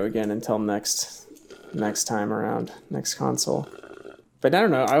Mario again until next time around, next console. But I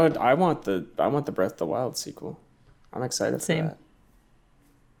don't know. I want the Breath of the Wild sequel. I'm excited Same. for that.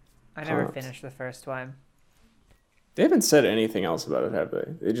 I never Pumped. finished the first one. They haven't said anything else about it, have they?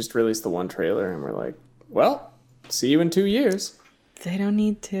 They just released the one trailer and we're like, well, see you in 2 years. They don't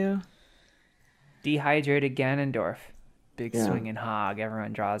need to. Dehydrated Ganondorf, big Yeah. swinging hog.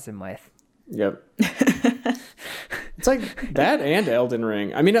 Everyone draws him with. Yep. It's like that and Elden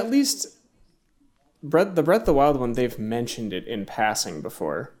Ring. I mean, at least the Breath of the Wild one, they've mentioned it in passing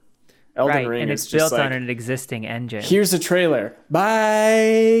before. Elden Right, Ring and is it's just built like, on an existing engine. here's a trailer.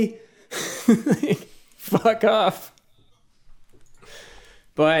 Bye. Fuck off.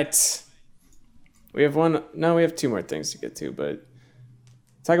 But we have two more things to get to, but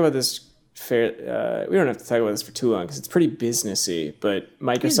talk about this we don't have to talk about this for too long because it's pretty businessy, but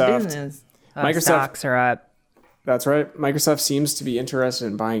Microsoft, Business. Microsoft- Stocks are up. that's right. Microsoft seems to be interested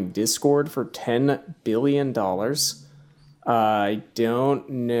in buying Discord for $10 billion. I don't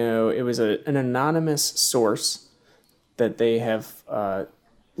know. It was an anonymous source that they have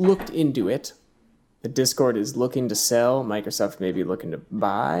looked into it. The Discord is looking to sell. Microsoft may be looking to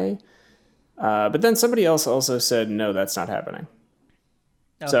buy. But then somebody else also said, no, that's not happening.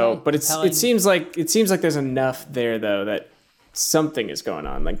 So, Okay, but it compelling- seems like there's enough there though that something is going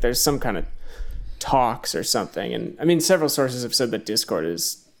on. Like there's some kind of talks or something. And I mean, several sources have said that Discord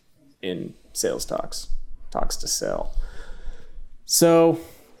is in sales talks to sell. So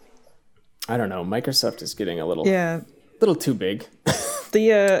I don't know. Microsoft is getting a little too big.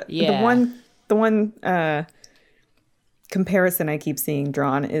 The one comparison I keep seeing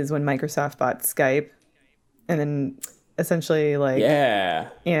drawn is when Microsoft bought Skype, and then essentially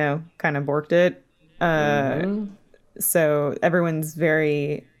kind of borked it. So everyone's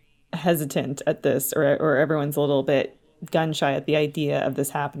very hesitant at this, or everyone's a little bit gun shy at the idea of this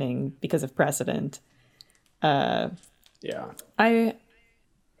happening because of precedent. I mean,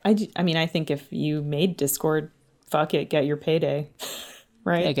 I think if you made Discord, fuck it, get your payday,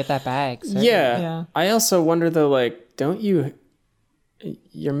 right? Yeah, get that bag. Certainly. Yeah. I also wonder though, like, you're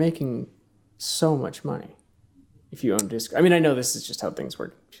making so much money if you own Discord. I mean, I know this is just how things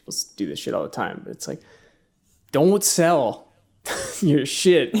work. People do this shit all the time, but it's like, don't sell your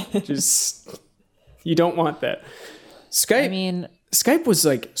shit. Just, you don't want that. Skype was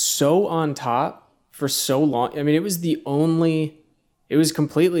like so on top for so long. I mean, it was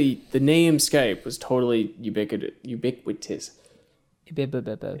completely, the name Skype was totally ubiquitous.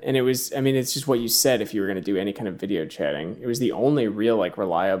 And it was, I mean, it's just what you said if you were going to do any kind of video chatting. It was the only real, like,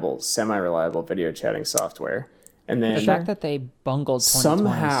 reliable, semi-reliable video chatting software. And then the fact that they bungled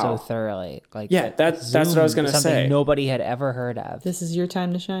 2020 so thoroughly, like, that's what I was going to say. Nobody had ever heard of. This is your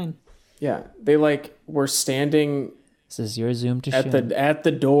time to shine. Yeah, they like were standing. This is your Zoom to shine. At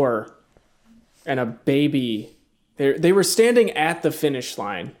the door, and a baby. They were standing at the finish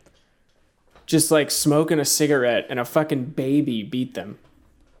line, just like smoking a cigarette, and a fucking baby beat them.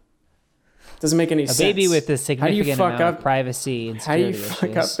 Doesn't make any sense. A baby with a significant amount of privacy and security issues. How do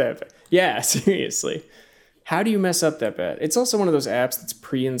you fuck up that? Yeah, seriously. How do you mess up that bad? It's also one of those apps that's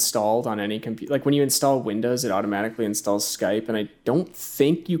pre-installed on any computer. Like when you install Windows, it automatically installs Skype, and I don't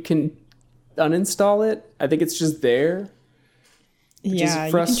think you can uninstall it. I think it's just there. Yeah,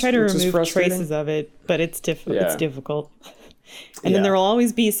 you can try to remove traces of it, but it's difficult. And then there will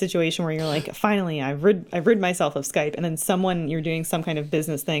always be a situation where you're like, finally, I've rid myself of Skype, and then you're doing some kind of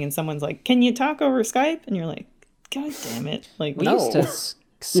business thing, and someone's like, can you talk over Skype? And you're like, God damn it! Like we used to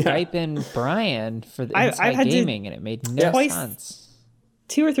Skype in Brian for the Inside Gaming, and it made no sense.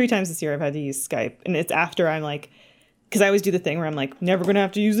 2 or 3 times this year I've had to use Skype, and it's after I'm like, because I always do the thing where I'm like, never gonna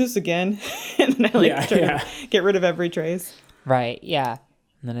have to use this again, and then I try to get rid of every trace. Right, yeah.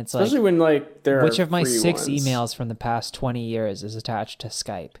 And then it's especially when like there which are of my 6 ones. Emails from the past 20 years is attached to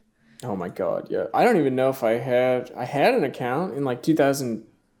Skype? Oh my god, yeah. I don't even know if I had an account in like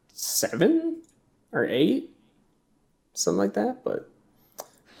 2007 or 8, something like that, but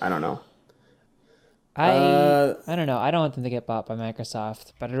I don't know. I don't know. I don't want them to get bought by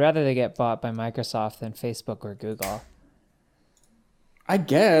Microsoft, but I'd rather they get bought by Microsoft than Facebook or Google. I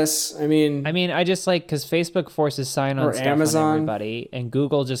guess. I mean, I just like, because Facebook forces sign-on stuff Amazon. on everybody, and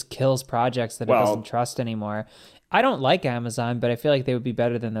Google just kills projects that it doesn't trust anymore. I don't like Amazon, but I feel like they would be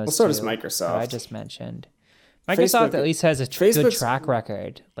better than those. So does Microsoft. I just mentioned. Microsoft at least has a good track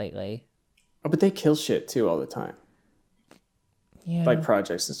record lately. Oh, but they kill shit too all the time. Yeah. Like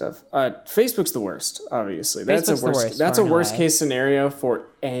projects and stuff. Facebook's the worst, obviously. That's Facebook's a worst. the worst, that's a far worst away. case scenario for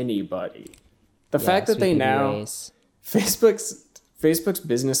anybody. The fact that they now Facebook's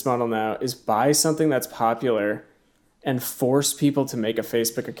business model now is buy something that's popular and force people to make a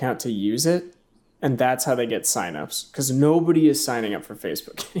Facebook account to use it, and that's how they get signups. Because nobody is signing up for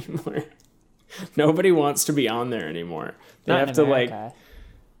Facebook anymore. Nobody wants to be on there anymore. They have to like.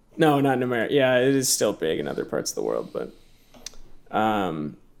 No, not in America. Yeah, it is still big in other parts of the world, but.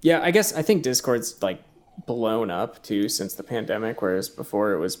 I think Discord's like blown up too since the pandemic, whereas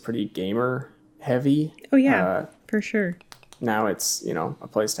before it was pretty gamer heavy. Oh yeah, for sure. Now it's, a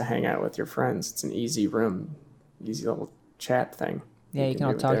place to hang out with your friends. It's an easy room, easy little chat thing. Yeah, you can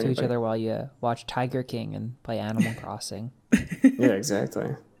all talk to each other while you watch Tiger King and play Animal Crossing. Yeah,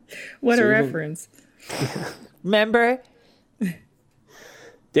 exactly. What a reference. Remember?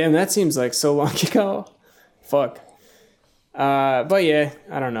 Damn, that seems like so long ago. Fuck. But yeah,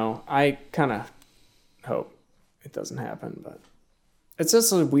 I don't know. I kind of hope it doesn't happen, but it's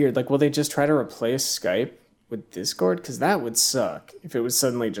also weird. Like, will they just try to replace Skype with Discord? Because that would suck if it was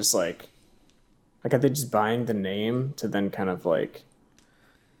suddenly just like are they just buying the name to then kind of like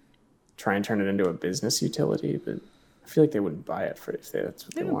try and turn it into a business utility? But I feel like they wouldn't buy it that's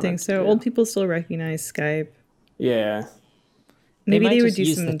what they want. I don't think so. Old people still recognize Skype. Yeah. Maybe they would do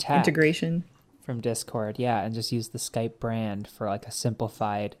some integration from Discord, and just use the Skype brand for like a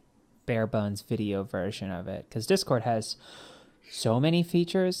simplified bare bones video version of it, because Discord has so many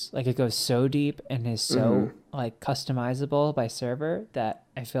features. Like it goes so deep and is so like customizable by server that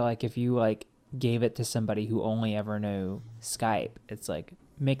I feel like if you like gave it to somebody who only ever knew Skype, it's like,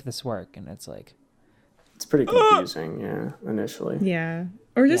 make this work. And it's like, It's pretty confusing, yeah, initially. Yeah.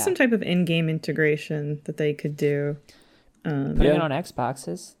 Or just Yeah. some type of in-game integration that they could do. putting it on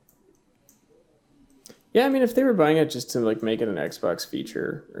Xboxes. Yeah, I mean, if they were buying it just to like make it an Xbox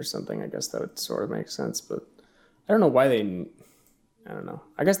feature or something, I guess that would sort of make sense. But I don't know why they. I don't know.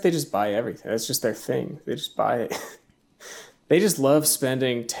 I guess they just buy everything. That's just their thing. They just buy it. They just love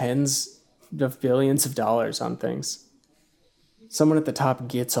spending tens of billions of dollars on things. Someone at the top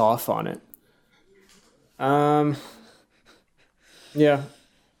gets off on it. Yeah.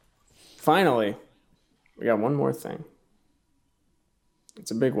 Finally, we got one more thing. It's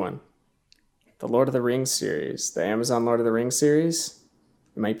a big one. The Lord of the Rings series, the Amazon Lord of the Rings series,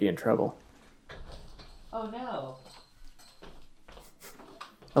 you might be in trouble. Oh no.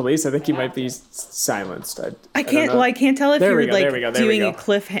 Elise, I think you might be silenced. I don't can't. know. Well, I can't tell if There we you're go, like there we go, there we doing a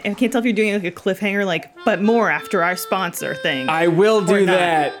go. I can't tell if you're doing like a cliffhanger, like but more after our sponsor thing. I will do not.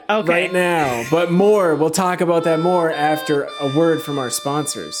 that Okay. right now, but more. We'll talk about that more after a word from our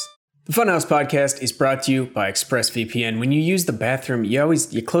sponsors. The Funhouse Podcast is brought to you by ExpressVPN. When you use the bathroom,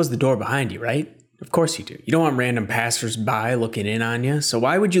 you close the door behind you, right? Of course you do. You don't want random passers-by looking in on you, so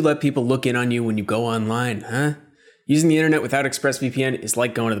why would you let people look in on you when you go online, huh? Using the internet without ExpressVPN is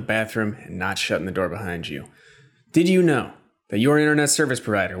like going to the bathroom and not shutting the door behind you. Did you know that your internet service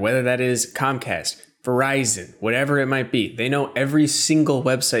provider, whether that is Comcast, Verizon, whatever it might be, they know every single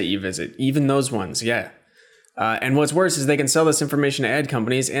website you visit, even those ones, yeah. And what's worse is they can sell this information to ad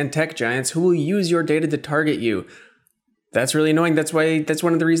companies and tech giants who will use your data to target you. That's really annoying. That's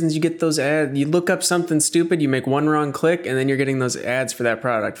one of the reasons you get those ads. You look up something stupid, you make one wrong click, and then you're getting those ads for that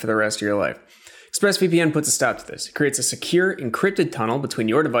product for the rest of your life. ExpressVPN puts a stop to this. It creates a secure, encrypted tunnel between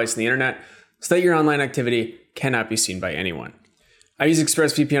your device and the internet so that your online activity cannot be seen by anyone. I use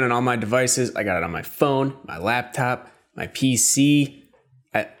ExpressVPN on all my devices. I got it on my phone, my laptop, my PC.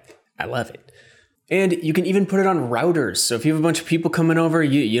 I love it. And you can even put it on routers. So if you have a bunch of people coming over,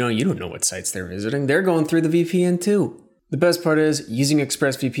 you don't know what sites they're visiting. They're going through the VPN too. The best part is using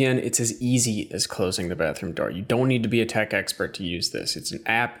ExpressVPN, it's as easy as closing the bathroom door. You don't need to be a tech expert to use this. It's an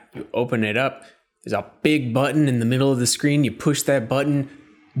app. You open it up. There's a big button in the middle of the screen. You push that button.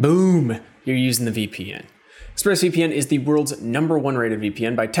 Boom. You're using the VPN. ExpressVPN is the world's #1 rated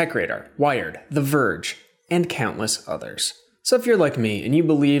VPN by TechRadar, Wired, The Verge, and countless others. So if you're like me and you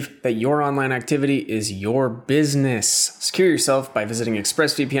believe that your online activity is your business, secure yourself by visiting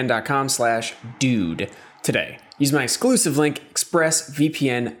expressvpn.com/dude today. Use my exclusive link,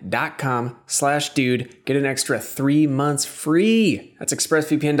 expressvpn.com/dude. Get an extra 3 months free. That's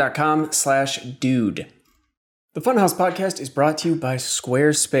expressvpn.com/dude. The Funhouse Podcast is brought to you by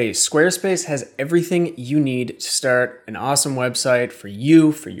Squarespace. Squarespace has everything you need to start an awesome website for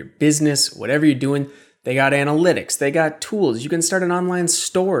you, for your business, whatever you're doing. They got analytics. They got tools. You can start an online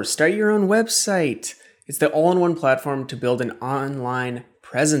store. Start your own website. It's the all-in-one platform to build an online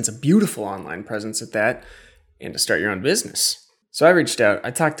presence, a beautiful online presence at that, and to start your own business. So I reached out. I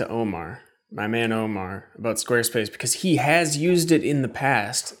talked to Omar, my man Omar, about Squarespace because he has used it in the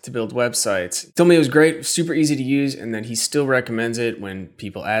past to build websites. He told me it was great, super easy to use, and that he still recommends it when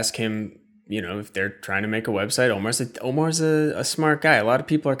people ask him, if they're trying to make a website. Omar's a smart guy. A lot of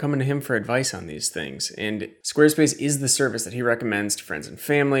people are coming to him for advice on these things. And Squarespace is the service that he recommends to friends and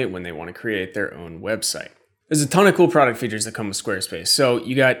family when they want to create their own website. There's a ton of cool product features that come with Squarespace. So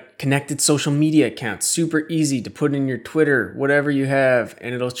you got connected social media accounts, super easy to put in your Twitter, whatever you have,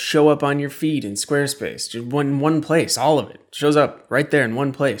 and it'll show up on your feed in Squarespace. Just one place, all of it shows up right there in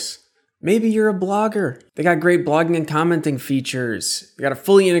one place. Maybe you're a blogger. They got great blogging and commenting features. They got a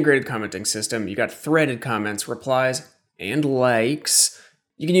fully integrated commenting system. You got threaded comments, replies, and likes.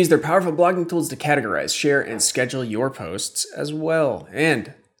 You can use their powerful blogging tools to categorize, share, and schedule your posts as well.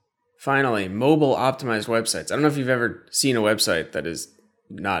 And finally, mobile optimized websites. I don't know if you've ever seen a website that is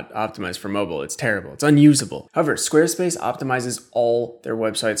not optimized for mobile. It's terrible. It's unusable. However, Squarespace optimizes all their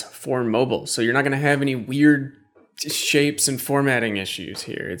websites for mobile. So you're not going to have any weird shapes and formatting issues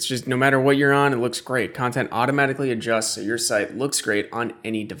here. It's just no matter what you're on, it looks great. Content automatically adjusts so your site looks great on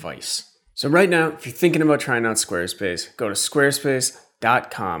any device. So right now, if you're thinking about trying out Squarespace, go to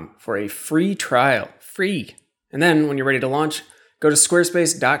squarespace.com for a free trial. Free. And then when you're ready to launch, go to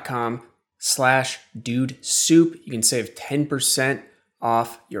squarespace.com/dudesoup. You can save 10%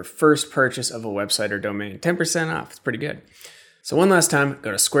 off your first purchase of a website or domain. 10% off. It's pretty good. So one last time, go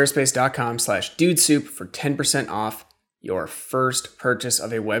to squarespace.com/dudesoup for 10% off your first purchase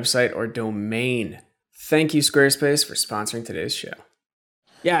of a website or domain. Thank you, Squarespace, for sponsoring today's show.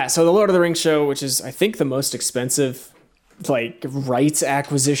 Yeah, so the Lord of the Rings show, which is, I think, the most expensive, like, rights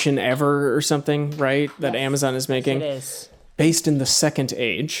acquisition ever or something, right? That Amazon is making. It is. Based in the Second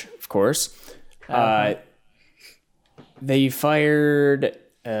Age, of course. They fired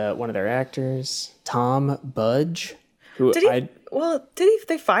one of their actors, Tom Budge, who Did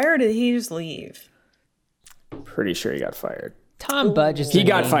they fire or did he just leave? pretty sure he got fired. Tom Budge is. He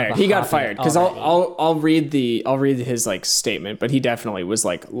got fired. He got fired because I'll read his like statement, but he definitely was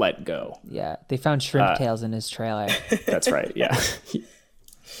like let go. Yeah, they found shrimp tails in his trailer. That's right. Yeah.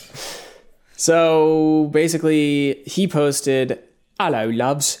 So basically, he posted, "Hello,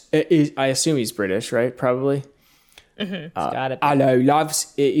 loves." I assume he's British, right? Probably. Got it. Hello,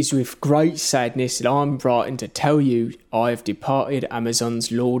 loves. It is with great sadness that I'm writing to tell you I have departed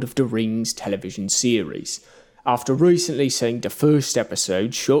Amazon's Lord of the Rings television series. After recently seeing the first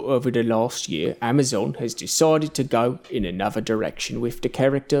episode shot over the last year, Amazon has decided to go in another direction with the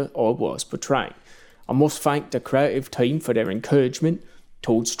character I was portraying. I must thank the creative team for their encouragement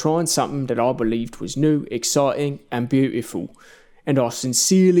towards trying something that I believed was new, exciting, and beautiful. And I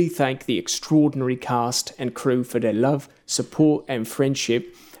sincerely thank the extraordinary cast and crew for their love, support, and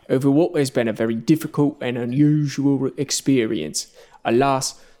friendship over what has been a very difficult and unusual experience.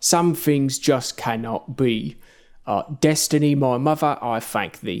 Alas, some things just cannot be. Destiny, my mother, I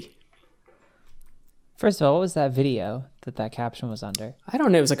thank thee. First of all, what was that video that caption was under? I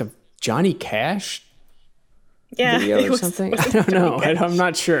don't know. It was like a Johnny Cash video it or was something. I don't know. I'm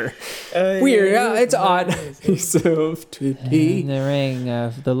not sure. Weird. It's odd. Himself to be. In the ring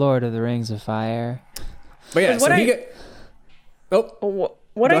of the Lord of the Rings of Fire. But yeah, What so I- he got. Oh,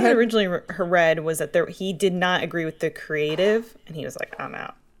 What Go I ahead. had originally read was that he did not agree with the creative, and he was like, "I'm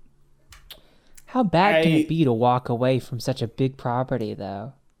out." How bad can I- it be to walk away from such a big property,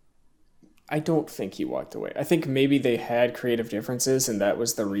 though? I don't think he walked away. I think maybe they had creative differences, and that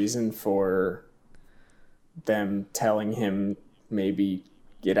was the reason for them telling him maybe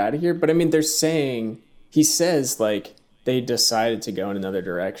get out of here. But I mean, he says like they decided to go in another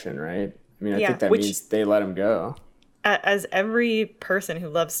direction, right? I mean, I Yeah, think that which- means they let him go. As every person who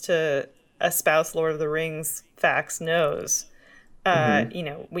loves to espouse Lord of the Rings facts knows,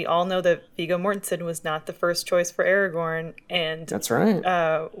 we all know that Viggo Mortensen was not the first choice for Aragorn, and That's right.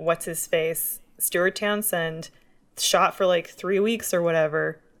 what's his face, Stuart Townsend, shot for like 3 weeks or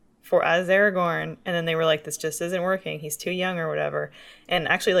whatever as Aragorn, and then they were like, this just isn't working. He's too young or whatever. And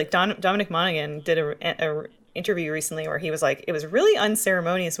actually, like Dominic Monaghan did a interview recently where he was like, it was really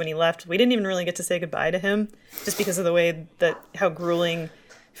unceremonious when he left. We didn't even really get to say goodbye to him just because of the way how grueling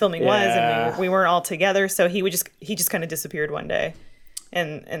filming was, and we weren't all together. So he just kind of disappeared one day,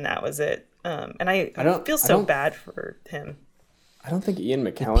 and that was it. And I feel so bad for him. I don't think Ian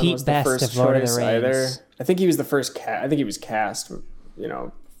McKellen Pete was the Best first of Lord of the choice Rings. either. I think he was the first I think he was cast,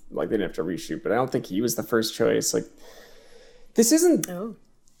 like they didn't have to reshoot, but I don't think he was the first choice. Like this isn't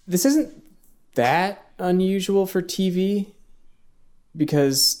that unusual for TV,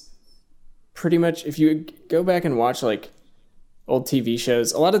 because pretty much if you go back and watch like old TV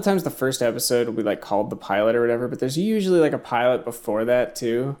shows, a lot of times the first episode will be like called the pilot or whatever, but there's usually like a pilot before that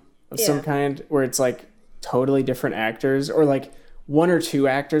too of some kind where it's like totally different actors, or like one or two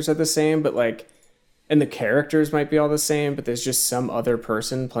actors are the same, but like, and the characters might be all the same, but there's just some other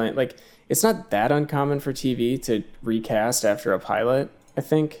person playing. Like, it's not that uncommon for TV to recast after a pilot, I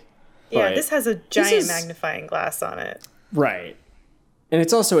think. Yeah, But this has a giant is- magnifying glass on it. Right. And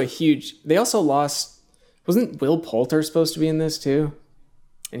it's also they also lost, wasn't Will Poulter supposed to be in this too?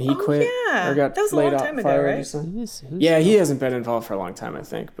 And he quit yeah. or got That was a laid long off, time ago, fired or right? something? Who's Yeah, he hasn't been involved for a long time, I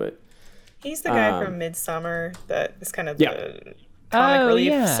think, but He's the guy from Midsummer that is kind of Yeah. the comic Oh,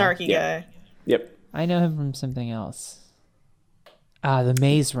 relief, yeah. snarky Yeah. guy. yep. I know him from something else. The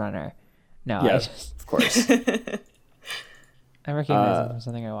Maze Runner. No, Yeah, I of course. I recognize him from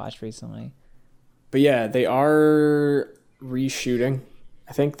something I watched recently. But yeah, they are reshooting,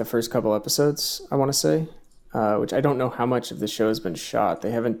 I think, the first couple episodes, I want to say, which I don't know how much of the show has been shot.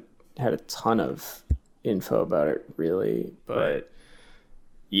 They haven't had a ton of info about it, really. But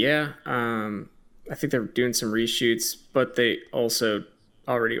yeah, I think they're doing some reshoots, but they also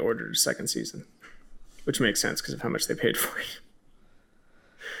already ordered a second season, which makes sense because of how much they paid for it.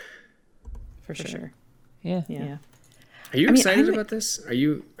 For sure. Yeah. Yeah. Are you mean, excited I'm- about this? Are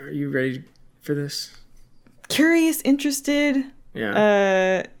you ready for this? Curious, interested,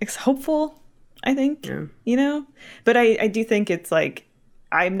 Yeah. hopeful, I think. Yeah. But I do think it's like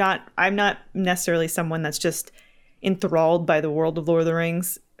I'm not necessarily someone that's just enthralled by the world of Lord of the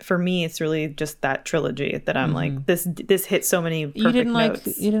Rings. For me, it's really just that trilogy that I'm like, this hit so many perfect You didn't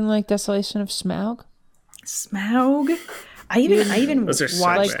notes. like Desolation of Smaug? Smaug. I even Those are so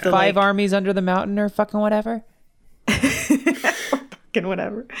watched bad. the Five like, armies under the mountain or fucking whatever. fucking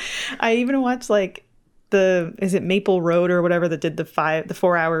whatever. I even watched like is it Maple Road or whatever that did the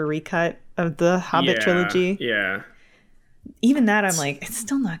 4-hour recut of the Hobbit trilogy. Yeah. Even that, I'm like, it's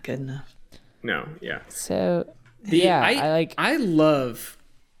still not good enough. No. Yeah. So I love.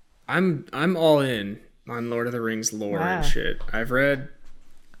 I'm all in on Lord of the Rings lore Wow. and shit. I've read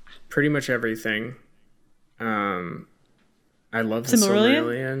pretty much everything. I love the Silmarillion?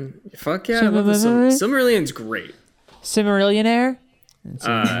 Silmarillion. Fuck yeah, I love the Silmarillion's great. Cimmerillionaire.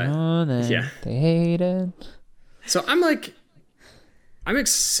 Yeah. They hate it. So I'm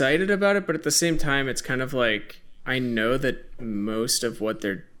excited about it, but at the same time, it's kind of like I know that most of what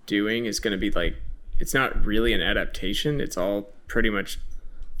they're doing is going to be like, it's not really an adaptation. It's all pretty much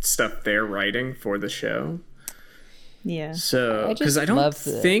stuff they're writing for the show. Yeah. So, because I don't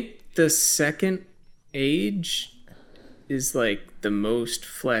think the Second Age is like the most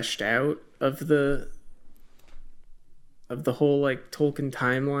fleshed out of the whole like Tolkien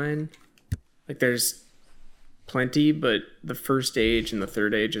timeline. Like there's plenty, but the First Age and the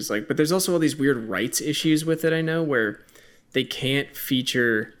Third Age is like, but there's also all these weird rights issues with it, I know, where they can't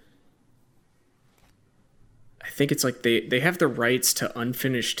feature, I think it's like they have the rights to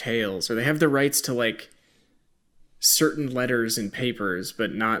unfinished tales, or they have the rights to like certain letters and papers,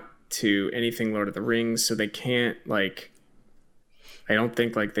 but not to anything Lord of the Rings, so they can't like, I don't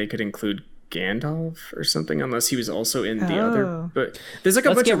think like they could include Gandalf or something unless he was also in the other, but there's like a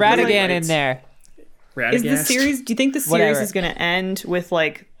Let's bunch get of really Radagon in rights. there. Is the Radagast. series? Do you think the series Whatever. is going to end with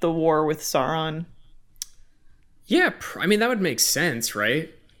like the war with Sauron? Yeah, I mean that would make sense, right?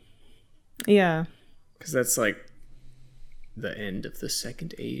 Yeah. Because that's like the end of the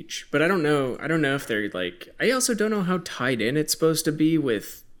Second Age. But I don't know if they're like, I also don't know how tied in it's supposed to be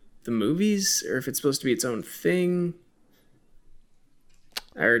with the movies, or if it's supposed to be its own thing,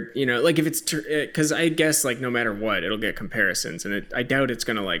 or you know, like if it's because I guess like no matter what it'll get comparisons, and I doubt it's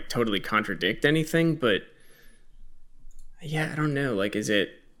gonna like totally contradict anything, but yeah, I don't know, like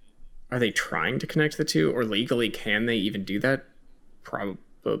are they trying to connect the two, or legally can they even do that?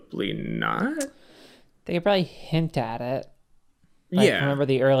 Probably not. They could probably hint at it. Like, Yeah. Remember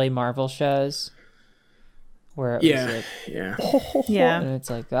the early Marvel shows? Where it was like, Yeah. Yeah. and it's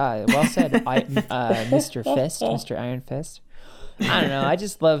like, well said, Mr. Fist, Mr. Iron Fist. I don't know. I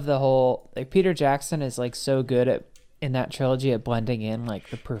just love the whole, like, Peter Jackson is like so good in that trilogy at blending in like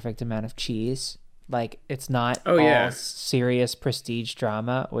the perfect amount of cheese. Like it's not all serious prestige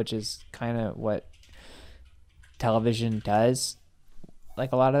drama, which is kind of what television does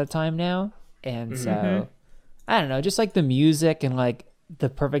like a lot of the time now. And so I don't know, just like the music and like the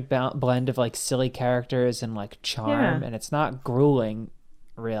perfect blend of like silly characters and like charm, and it's not grueling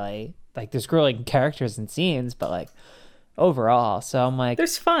really. Like there's grueling characters and scenes, but like overall, so I'm like,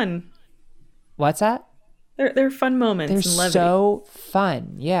 There's fun. what's that? They're fun moments. They're and levity. so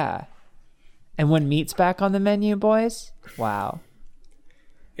fun, yeah. And when meat's back on the menu, boys, wow.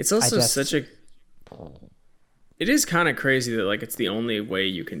 It's also it is kind of crazy that like it's the only way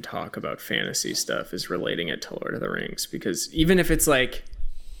you can talk about fantasy stuff is relating it to Lord of the Rings, because even if it's like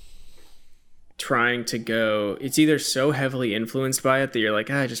trying to go, it's either so heavily influenced by it that you're like,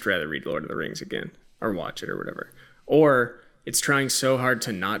 I'd just rather read Lord of the Rings again or watch it or whatever, or it's trying so hard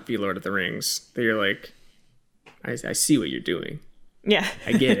to not be Lord of the Rings that you're like, I see what you're doing, Yeah.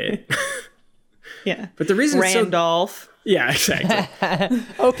 I get it. Yeah. But the reason Randolph. yeah, exactly.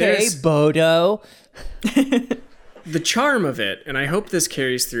 Okay, There's- Bodo. The charm of it, and I hope this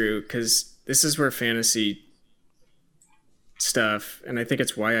carries through, because this is where fantasy stuff, and I think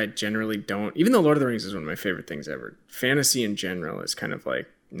it's why I generally don't, even though Lord of the Rings is one of my favorite things ever, fantasy in general is kind of like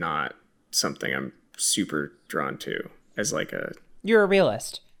not something I'm super drawn to as like a, You're a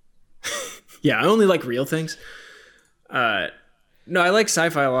realist. yeah, I only like real things. No, I like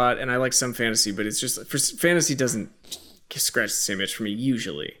sci-fi a lot, and I like some fantasy, but it's just, fantasy doesn't scratch the same itch for me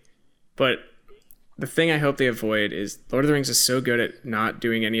usually. But the thing I hope they avoid is Lord of the Rings is so good at not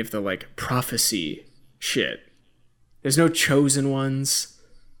doing any of the like prophecy shit. There's no chosen ones.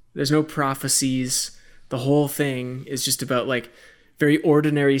 There's no prophecies. The whole thing is just about like very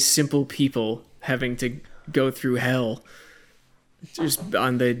ordinary, simple people having to go through hell just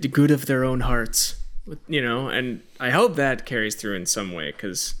on the good of their own hearts, you know? And I hope that carries through in some way,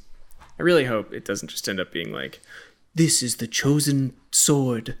 because I really hope it doesn't just end up being like, this is the chosen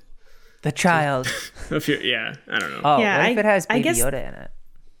sword. The child. Yeah, I don't know. Oh, Yeah, what if it has I Baby guess- Yoda in it?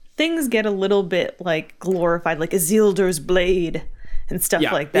 Things get a little bit like glorified, like Isildur's blade and stuff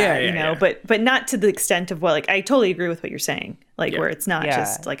Yeah. like that, Yeah, you know, yeah. but not to the extent of what, like, I totally agree with what you're saying. like Yeah. where it's not Yeah,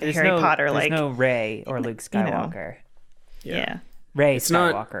 just like a there's Harry Potter, there's like no Rey or Luke you know. Skywalker. yeah. Rey It's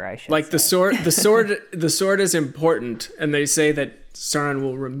not Skywalker, I should like say. the sword is important, and they say that Sauron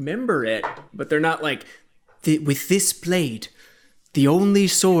will remember it, but they're not like with this blade, the only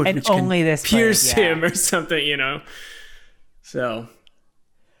sword And which can only this pierce blade, yeah. him or something, you know. So,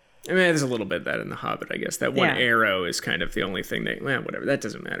 I mean, there's a little bit of that in The Hobbit, I guess. That one Yeah. arrow is kind of the only thing whatever. That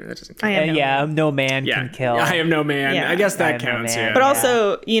doesn't matter. That doesn't count. I am no yeah, man. no man Yeah, can kill. I am no man. Yeah. I guess I that am no counts. man. Yeah, But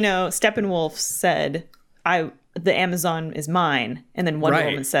also, Steppenwolf said, the Amazon is mine. And then Wonder Right.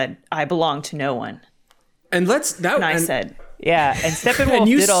 Woman said, I belong to no one. and And I said, Yeah, and Steppenwolf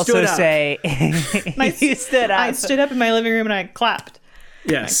you did also stood up. say you stood up. I stood up in my living room and I clapped.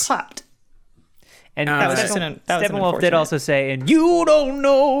 yes. Clapped. And That was just that was Steppenwolf did unfortunate. also say, and you don't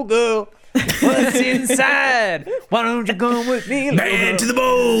know, girl, what's inside. Why don't you come with me, Man to the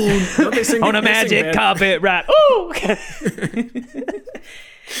bone. Don't they sing on a they sing magic that? carpet ride? Ooh!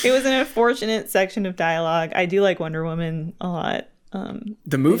 It was an unfortunate section of dialogue. I do like Wonder Woman a lot. The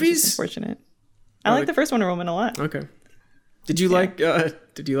It's movies? unfortunate. I like the first Wonder Woman a lot. Okay. Did you like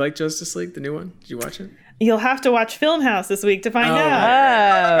Justice League, the new one? Did you watch it? You'll have to watch Filmhouse this week to find Oh.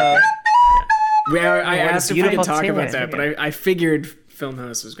 out. Oh, I a asked if we could beautiful talk about Taylor. that, but I figured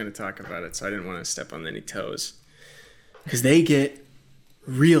Filmhouse was going to talk about it, so I didn't want to step on any toes. Because they get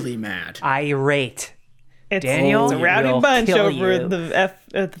really mad. irate It's, Daniel it's a rowdy will bunch kill over you. at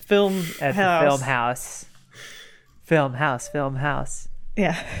the film at house. the film house.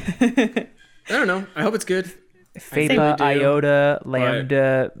 Yeah. I don't know. I hope it's good. Phaepa, do, Iota,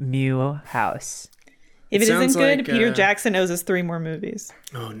 Lambda, Mu house. If it sounds isn't good, like, Peter Jackson owes us 3 more movies.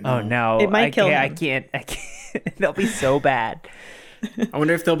 Oh, no. Oh no! It might kill I him. can't. They'll be so bad. I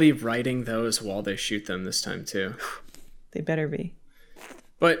wonder if they'll be writing those while they shoot them this time, too. They better be.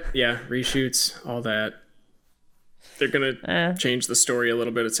 But, yeah, reshoots, all that. They're going to change the story a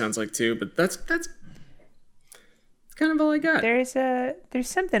little bit, it sounds like, too. But that's kind of all I got. There's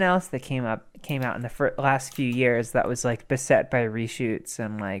something else that came out in the last few years that was like beset by reshoots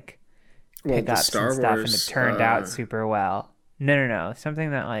and like Well, the pickups Star and stuff, and it Wars, turned out super well. No,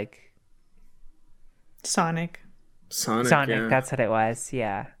 something that like Sonic. Sonic, yeah. That's what it was.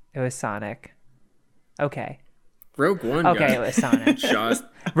 Yeah, it was Sonic. Okay, Rogue One okay, got it was Sonic. shot.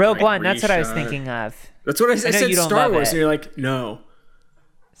 Rogue like, One. That's what I was reshot. thinking of. That's what I know said. you don't Star love Wars, it. and you're like, no.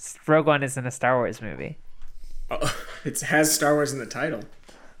 Rogue One isn't a Star Wars movie. Oh, it has Star Wars in the title.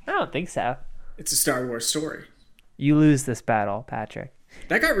 I don't think so. It's a Star Wars story. You lose this battle, Patrick.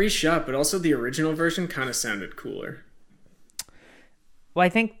 That got reshot, but also the original version kind of sounded cooler. Well, I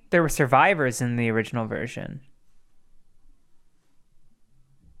think there were survivors in the original version.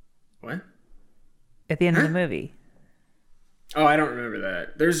 What? At the end of the movie. Oh, I don't remember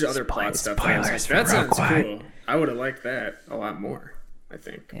that. There's other plot stuff. That, I was like, spoilers for that sounds Rogue One. cool. I would have liked that a lot more, I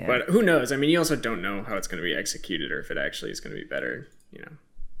think. Yeah. But who knows? I mean, you also don't know how it's going to be executed or if it actually is going to be better. You know,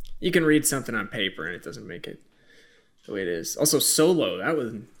 you can read something on paper and it doesn't make it the way it is. Also, Solo. That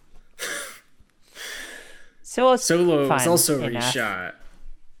was So it's Solo was fine also enough. reshot.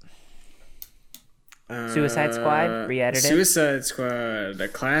 Suicide Squad re-edited. Suicide Squad, a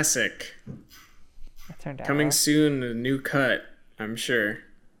classic. It turned out Coming well. soon, a new cut, I'm sure.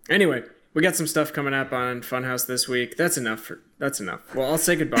 Anyway, we got some stuff coming up on Funhouse this week. That's enough. Well, I'll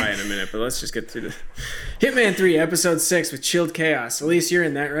say goodbye in a minute, but let's just get through the Hitman 3, Episode 6 with Chilled Chaos. Elise, you're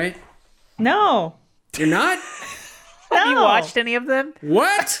in that, right? No. You're not? Have you No. watched any of them?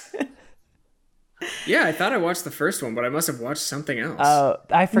 What? Yeah, I thought I watched the first one, but I must have watched something else. Oh,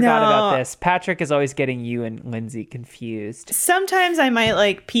 I forgot No. about this. Patrick is always getting you and Lindsay confused. Sometimes I might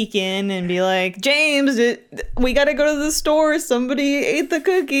like peek in and be like, James, we got to go to the store. Somebody ate the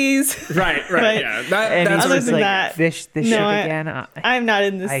cookies. Right, But- yeah. And That's he's Other just than like, that, this no, ship I- again? I'm not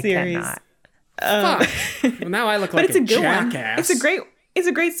in this I series. cannot. fuck. Well, now I look But like it's a good jackass. one. It's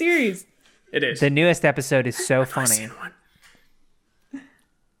a great series. It is. The newest episode is so funny. Seen one.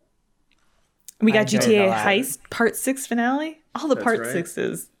 We got enjoyed GTA the last. Heist Part 6 finale. All the That's Part right.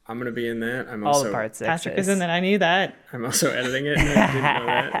 6s. I'm gonna be in that. I'm All also the parts. Patrick is in that. I knew that. I'm also editing it. No, you didn't know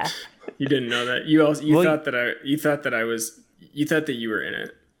that. You didn't know that. You Well, thought that you were in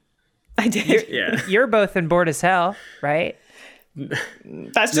it. I did. Yeah. You're both in Bored as Hell, right?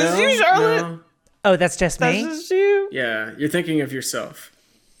 That's just you, Charlotte. No. Oh, that's just That's me? just you. Yeah, you're thinking of yourself.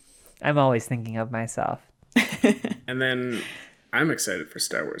 I'm always thinking of myself. And then I'm excited for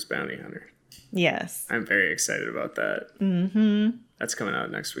Star Wars Bounty Hunter. Yes. I'm very excited about that. Mm-hmm. That's coming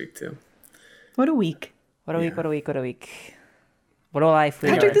out next week too. What a week. What a week, what a week, what a week. What a life we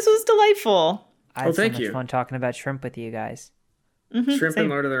Patrick, are. this was delightful. I had thank so much you. fun talking about shrimp with you guys. Shrimp same. and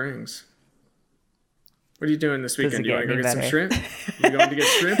Lord of the Rings. What are you doing this weekend? Doesn't Do you want to get go any get some better. shrimp? You going to get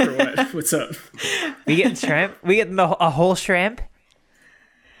shrimp or what? What's up? We getting shrimp? We getting a whole shrimp?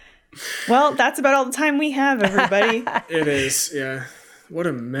 Well, that's about all the time we have, everybody. It is, yeah. What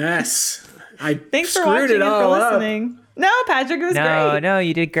a mess. Thanks for screwed watching it and for all up. listening. No, Patrick, it was great. No,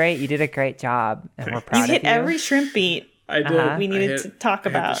 you did great. You did a great job, and we're proud You of hit you. every shrimp beat. I did. We needed to talk I hit the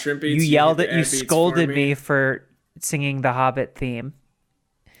about. shrimp You beats, yelled hit at, the you ad beats for scolded me for singing the Hobbit theme.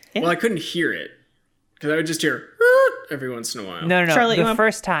 Well, I couldn't hear it because I would just hear every once in a while. No, Charlotte, you the want-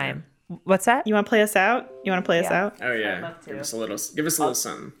 first time. What's that? You want to play us out? You want to play us out? Oh yeah. love to. Give us a little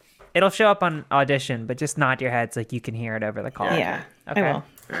something. It'll show up on audition, but just nod your heads like you can hear it over the call. Yeah, Okay. I will. All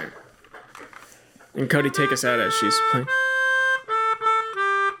right. And Cody, take us out as she's playing.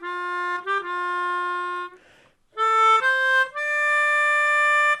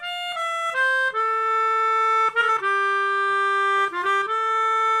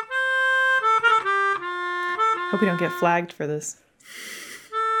 Hope we don't get flagged for this.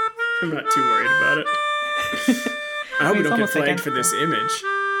 I'm not too worried about it. I hope we it's don't get almost like flagged for this image.